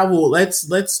 Let's travel.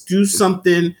 Let's do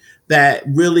something that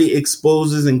really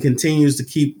exposes and continues to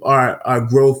keep our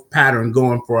growth pattern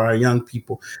going for our young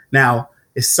people. Now,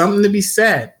 it's something to be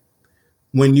said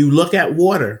when you look at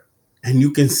water and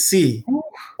you can see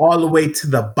all the way to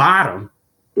the bottom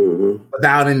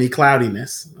without any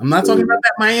cloudiness. I'm not talking about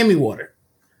that Miami water.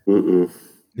 I'm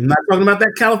not talking about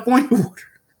that California water.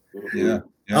 Yeah.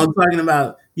 I'm talking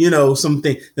about,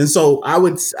 something. And so I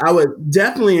would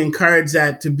definitely encourage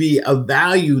that to be a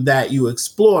value that you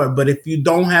explore. But if you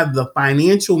don't have the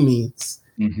financial means,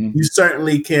 you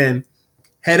certainly can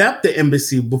head up the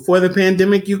embassy. Before the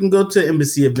pandemic, you can go to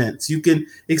embassy events. You can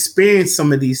experience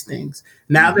some of these things.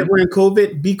 Now that we're in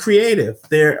COVID, be creative.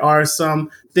 There are some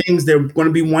things that are going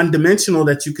to be one-dimensional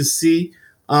that you can see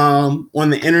on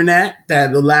the internet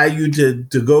that allow you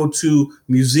to go to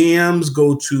museums,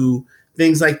 go to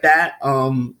things like that.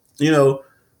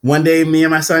 One day me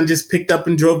and my son just picked up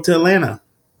and drove to Atlanta.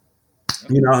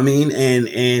 You know what I mean?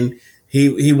 And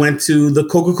he went to the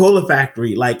Coca-Cola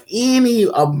factory. Like, any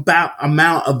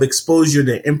amount of exposure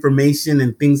to information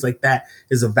and things like that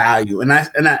is a value. And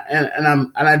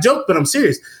I joke, but I'm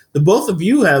serious. The both of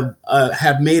you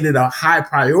have made it a high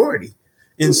priority.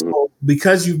 And so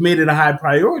because you've made it a high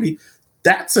priority,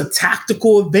 that's a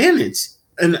tactical advantage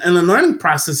in the learning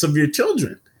process of your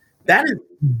children. That is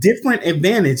different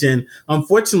advantage. And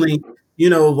unfortunately,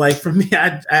 like for me,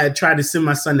 I tried to send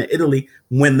my son to Italy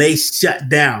when they shut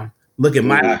down. Look at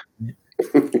my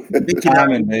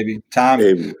timing, baby.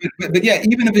 Timing. But yeah,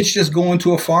 even if it's just going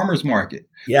to a farmer's market,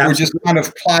 or just kind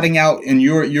of plotting out in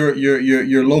your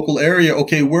local area.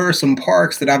 Okay, where are some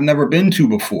parks that I've never been to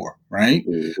before, right?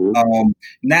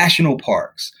 National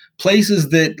parks, places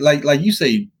that, like you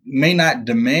say, may not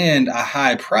demand a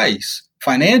high price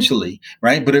financially,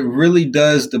 right? But it really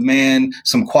does demand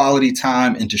some quality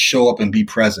time and to show up and be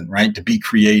present, right? To be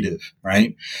creative,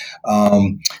 right?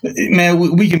 Man,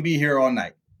 we can be here all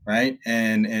night, right?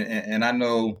 And I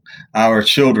know our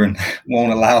children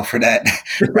won't allow for that,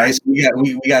 right? So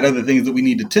we got other things that we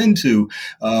need to tend to.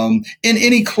 In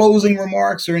any closing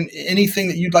remarks or in anything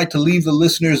that you'd like to leave the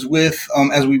listeners with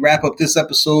as we wrap up this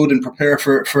episode and prepare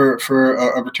for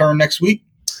a return next week?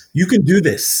 You can do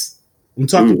this. I'm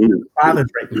talking to fathers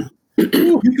right now.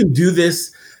 You can do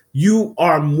this. You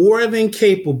are more than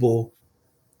capable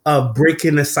of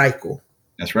breaking a cycle.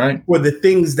 That's right. For the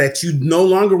things that you no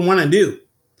longer want to do.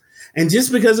 And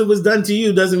just because it was done to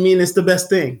you doesn't mean it's the best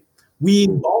thing. We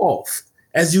evolve.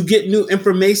 As you get new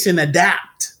information,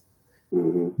 adapt.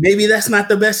 Maybe that's not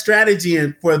the best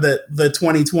strategy for the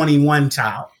 2021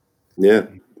 child. Yeah.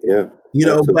 You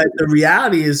know, absolutely. But the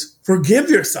reality is forgive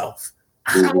yourself.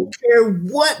 I don't care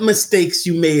what mistakes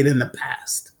you made in the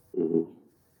past.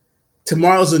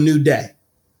 Tomorrow's a new day.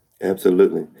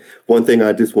 Absolutely. One thing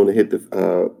I just want to hit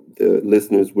the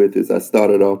listeners with is I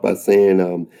started off by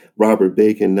saying Robert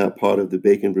Bacon, not part of the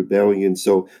Bacon Rebellion.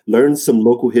 So learn some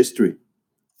local history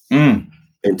and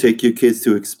take your kids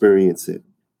to experience it.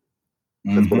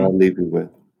 That's what I'll leave you with.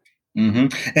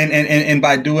 And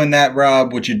by doing that,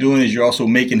 Rob, what you're doing is you're also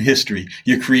making history.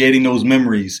 You're creating those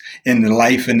memories in the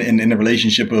life and in the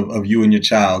relationship of you and your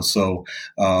child. So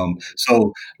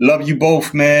love you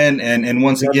both, man. And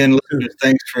once again, listeners,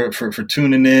 thanks for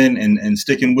tuning in and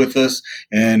sticking with us.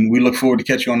 And we look forward to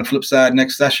catch you on the flip side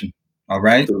next session. All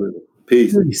right. Absolutely.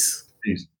 Peace. Peace.